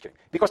 Just kidding.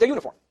 Because they're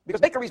uniform.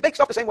 Because bakeries bake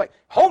stuff the same way.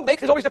 Home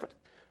baked is always different.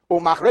 Or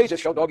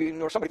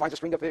somebody finds a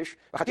string of fish,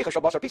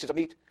 pieces of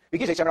meat.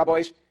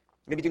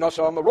 Maybe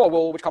some raw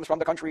wool which comes from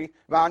the country,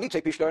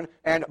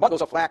 and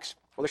bundles of flax.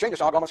 Well, the Sheng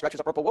scratches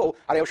the purple wool.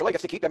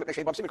 Gets to keep them because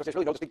there's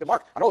really no distinctive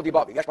mark on all of the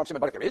above. But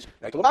if there is,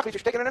 you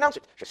should take it and announce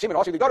it.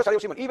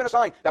 Even a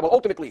sign that will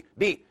ultimately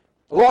be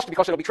lost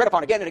because it'll be tread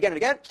upon again and again and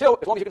again. Still,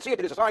 as long as you can see it,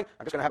 it is a sign.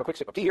 I'm just going to have a quick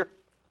sip of tea here.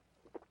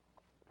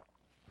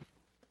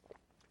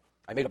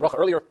 I made a bracha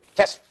earlier.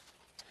 Test.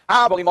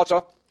 But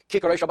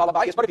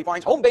if he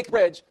finds home-baked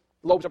breads,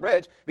 loaves of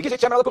bread,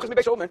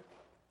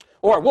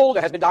 or wool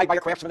that has been dyed by a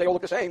craftsman, they all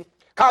look the same.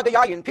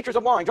 Pitchers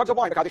of wine, jugs of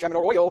wine,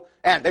 or oil,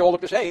 and they all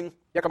look the same.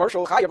 They're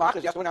commercial. He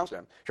has to announce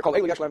them.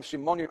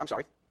 I'm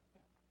sorry.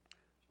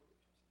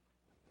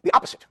 The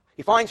opposite.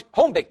 He finds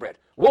home-baked bread,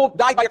 wool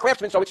dyed by a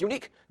craftsman, so it's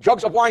unique.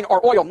 Jugs of wine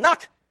or oil,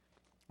 not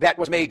that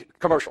was made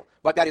commercial,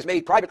 but that is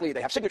made privately.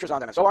 They have signatures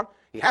on them and so on.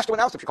 He has to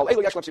announce them.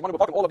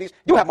 All of these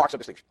do have marks of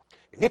distinction.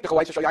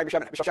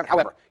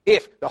 However,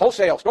 if the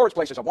wholesale storage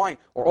places of wine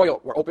or oil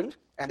were opened,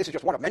 and this is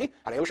just one of many,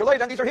 then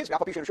these are his.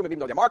 Even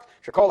though they're marked,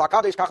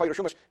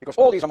 because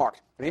all these are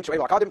marked. And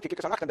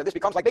then this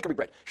becomes like bakery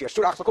bread. They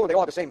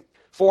all have the same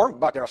form,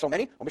 but there are so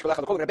many.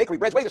 And bakery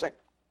breads weigh the same.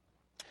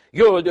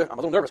 Yud, I'm a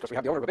little nervous because we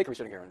have the owner of a bakery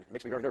sitting here, and it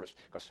makes me very nervous.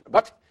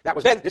 But that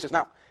was then, this is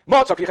now.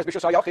 What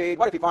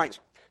if he finds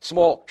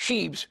small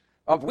sheaves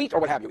of wheat or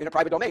what have you in a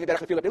private domain? They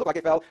look like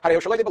they fell.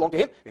 They belong to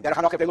him. If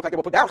they look like they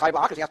were put down,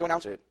 he has to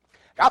announce it.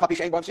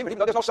 Even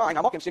though there's no sign,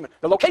 the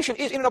location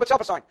is in and of itself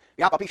a sign.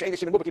 Even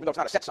though it's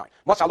not a set sign.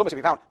 If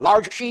he found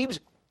large sheaves,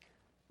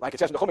 like it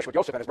says in the Chumash with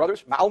Yosef and his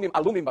brothers,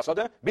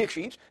 big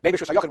sheaves,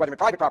 whether in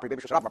private property, in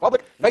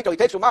public, and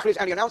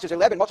he announces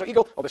 11 matzah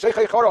eagle of the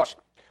seichei choros.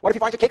 What if he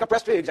finds a cake of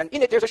pressed figs, and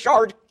in it there's a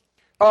shard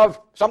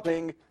of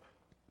something,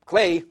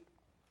 clay?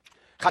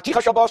 He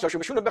finds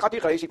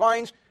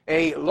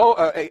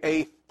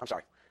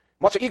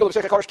matzah eagle of the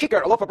seichei choros,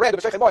 kicker, a loaf of bread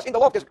of the seichei mos. In the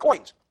loaf there's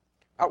coins.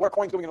 What are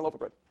coins doing in a loaf of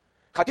bread?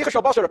 A piece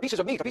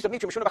of meat,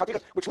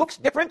 which looks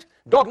different.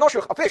 Dog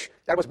noshuch, a fish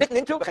that was bitten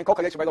into,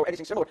 or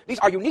anything similar. These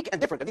are unique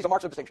and different, and these are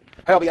marks of distinction.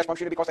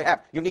 Because they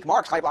have unique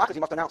marks, he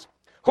must announce.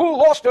 Who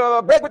lost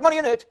bread with money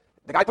in it?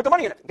 The guy put the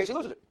money in it, in case he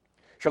loses it.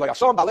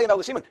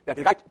 That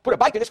the guy put a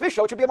bite in his fish,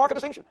 so it should be a mark of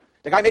distinction.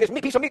 The guy made his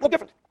piece of meat look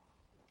different.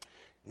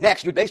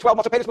 Next, Yud Beis 12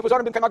 What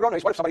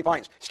if somebody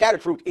finds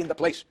scattered fruit in the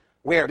place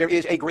where there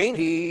is a grain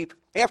heap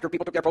after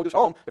people took their produce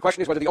home? The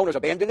question is whether the owners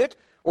abandoned it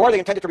or they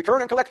intended to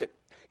return and collect it.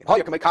 If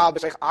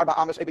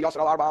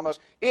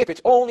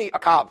it's only a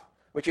cob,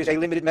 which is a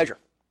limited measure,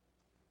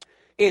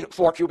 in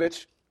 4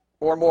 cubits,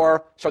 or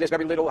more, so there's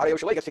very little Harei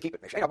Shalei gets to keep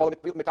it. Because the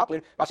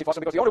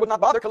owner would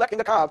not bother collecting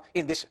the kav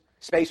in this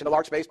space, in the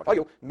large space. But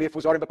if the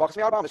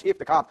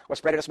kav was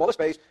spread in a smaller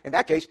space, in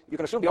that case, you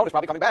can assume the owner's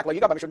probably coming back. Like,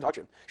 you shouldn't touch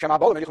him.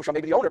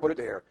 Maybe the owner put it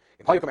there.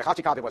 If it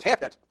was half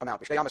that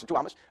amount, and 2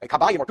 amas, a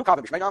kabayim or 2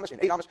 kavim, in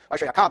 8 amas, I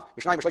say a kav,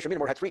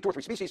 or had 2 or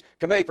 3 species,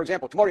 to make, for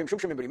example, tomorium,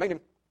 shumshim, and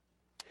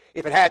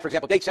if it had, for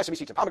example, dates, sesame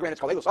seeds, and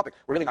pomegranates, we're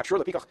really not sure.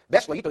 The pikach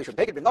best he should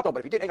take it, but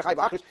if he did, he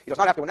does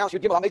not have to announce.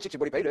 You'd give him what he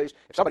paid. If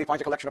somebody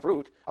finds a collection of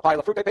fruit, a pile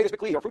of fruit, they pay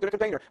bikli, or fruit in a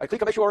container, a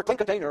kli or a clean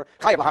container.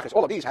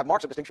 All of these have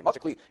marks of distinction.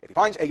 If he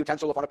finds a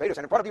utensil upon a paydas,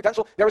 and in front of the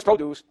utensil there is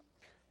produce,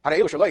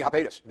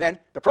 then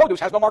the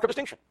produce has no mark of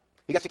distinction.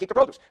 He gets to keep the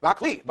produce. But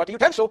the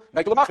utensil, he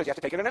has to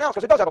take it and announce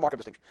because it does have a mark of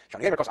distinction.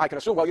 Because I can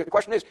assume, the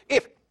question is,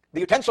 if the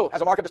utensil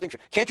has a mark of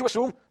distinction, can't you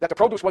assume that the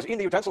produce was in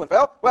the utensil and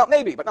fell? Well,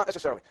 maybe, but not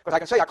necessarily. Because I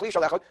can say,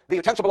 the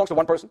utensil belongs to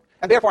one person,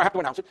 and therefore I have to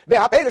announce it.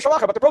 But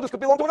the produce could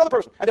belong to another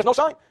person, and there's no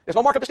sign. There's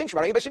no mark of distinction.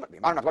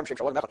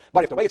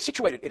 But if the way it's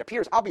situated, it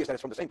appears obvious that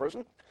it's from the same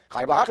person,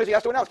 he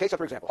has to announce. Case,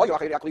 for example,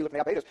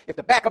 if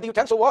the back of the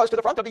utensil was to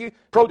the front of the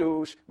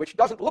produce, which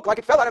doesn't look like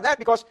it fell out of that,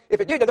 because if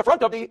it did, then the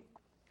front of the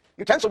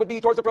utensil would be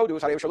towards the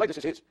produce. This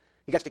is his.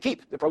 He gets to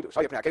keep the produce.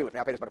 But at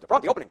the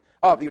front, the opening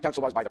of the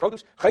utensil was by the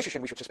produce. We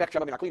should suspect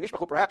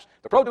perhaps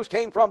the produce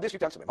came from this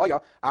utensil. But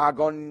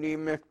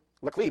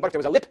if there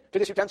was a lip to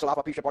this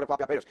utensil,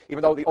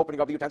 even though the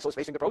opening of the utensil is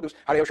facing the produce,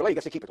 he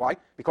gets to keep it. Why?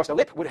 Because the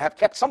lip would have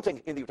kept something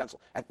in the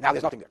utensil, and now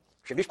there's nothing there.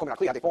 Had they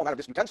fallen out of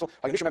this utensil,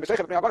 the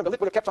lip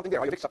would have kept something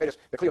there.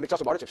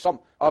 If some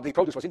of the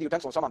produce was in the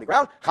utensil and some on the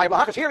ground,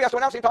 here he has to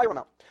announce the entire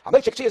amount.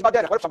 What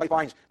if somebody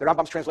finds the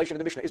Rambam's translation in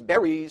the Mishnah is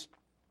berries?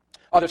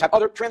 Others have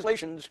other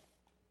translations.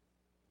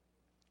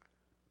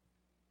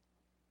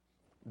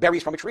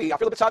 Berries from a tree,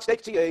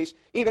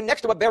 even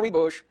next to a berry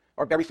bush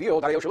or berry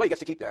field, he gets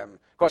to keep them.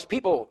 Because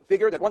people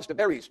figure that once the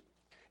berries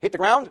hit the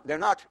ground, they're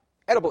not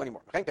edible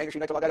anymore.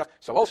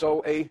 So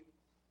also a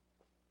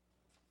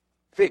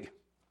fig,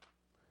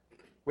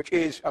 which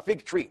is a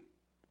fig tree,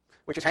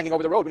 which is hanging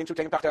over the road, and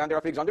there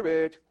are figs under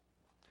it.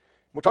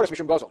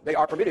 They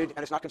are permitted,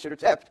 and it's not considered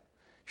theft.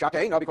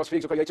 Because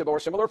figs are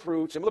similar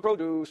fruit, similar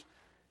produce.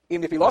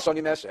 Even if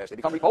they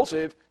become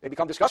repulsive, they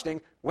become disgusting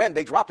when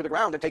they drop to the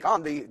ground and take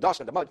on the dust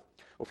and the mud.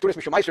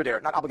 They're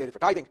not obligated for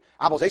tithing.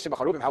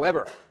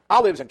 However,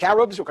 olives and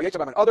carobs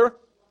and other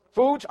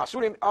foods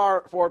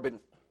are forbidden.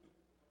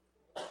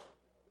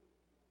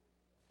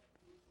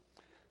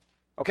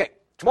 Okay,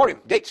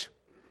 tomorium, dates.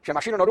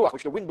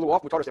 Which the wind blew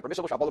off, they're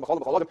permissible,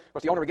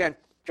 but the owner again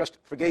just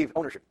forgave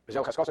ownership.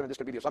 And this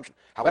could be the assumption.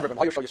 However,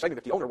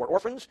 if the owner were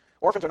orphans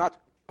are not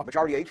of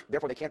majority age,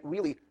 therefore they can't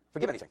really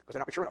forgive anything because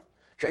they're not mature enough.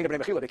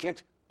 They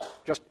can't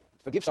just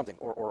forgive something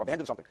or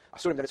abandon something.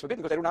 Assume that it's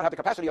forbidden because they do not have the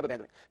capacity of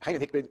abandoning.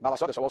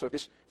 So also if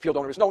this field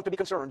owner is known to be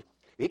concerned,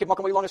 he can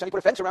and he put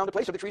a fence around the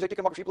place of the trees, or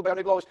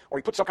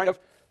he put some kind of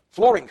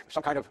flooring,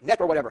 some kind of net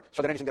or whatever,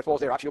 so that anything that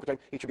falls there,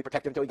 he should be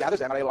protected until he gathers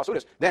them.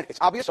 Then it's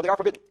obvious, so they are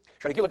forbidden.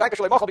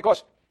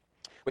 Because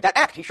with that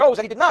act, he shows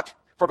that he did not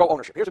forgo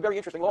ownership. Here's a very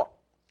interesting law.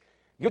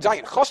 Yud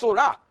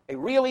Zayin, a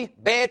really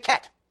bad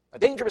cat, a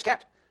dangerous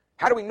cat.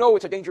 How do we know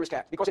it's a dangerous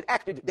cat? Because it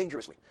acted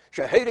dangerously.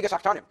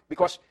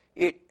 Because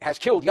it has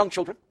killed young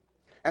children,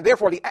 and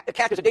therefore the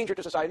cat is a danger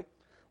to society.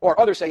 Or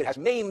others say it has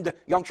maimed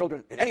young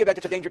children. In any event,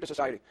 it's a danger to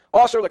society.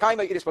 Also,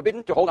 it is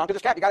forbidden to hold on to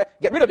this cat. You got to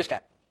get rid of this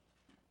cat.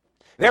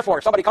 Therefore,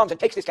 if somebody comes and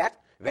takes this cat,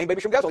 he's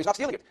not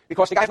stealing it,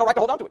 because the guy has no right to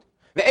hold on to it.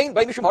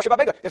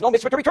 There's no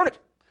mitzvah to return it,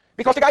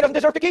 because the guy doesn't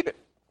deserve to keep it.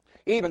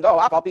 Even though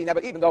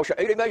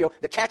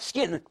the cat's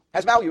skin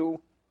has value.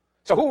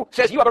 So who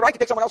says you have a right to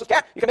take someone else's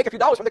cat? You can make a few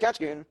dollars from the cat's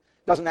skin.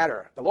 Doesn't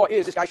matter. The law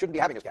is this guy shouldn't be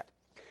having his cat.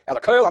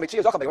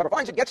 Whoever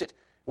finds it gets it.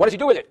 What does he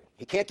do with it?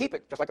 He can't keep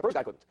it, just like the first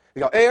guy couldn't.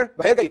 He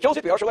kills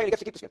it, and he gets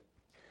to keep the skin.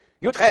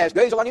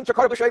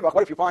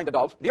 What if you find a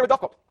dove near a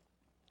dovecote?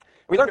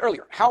 We learned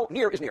earlier how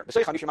near is near.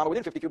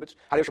 Within 50 cubits.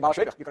 You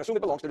can assume it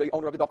belongs to the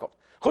owner of the dovecote.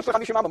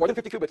 More than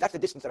 50 cubits, that's the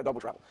distance that a dove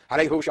will travel.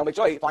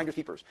 Find your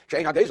keepers.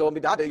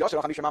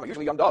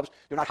 Usually young doves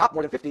do not hop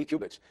more than 50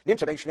 cubits.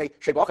 If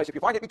you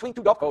find it between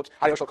 2 dovecotes,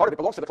 it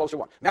belongs to the closer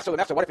one.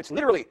 What if it's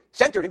literally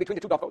centered in between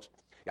the 2 dovecotes?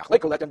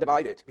 Let them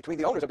divide it between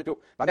the owners of the 2.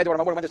 When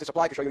does this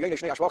apply?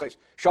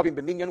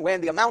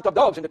 When the amount of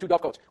doves in the 2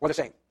 dovecotes were the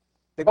same.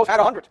 They both had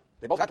 100.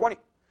 They both had 20.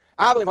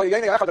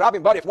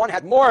 But if one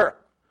had more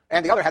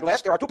and the other had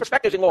less, there are 2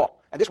 perspectives in law.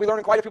 And this we learn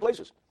in quite a few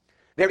places.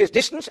 There is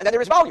distance and then there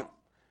is volume.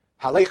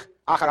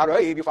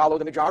 You follow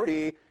the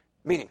majority,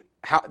 meaning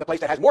the place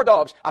that has more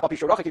doves,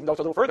 even though it's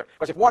a little further.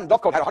 Because if one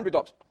dovecote had 100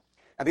 doves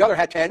and the other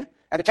had 10,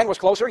 and the 10 was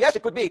closer, yes,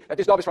 it could be that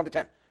this dove is from the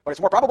 10. But it's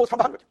more probable it's from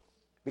the 100.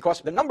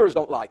 Because the numbers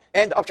don't lie.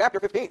 End of chapter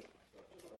 15.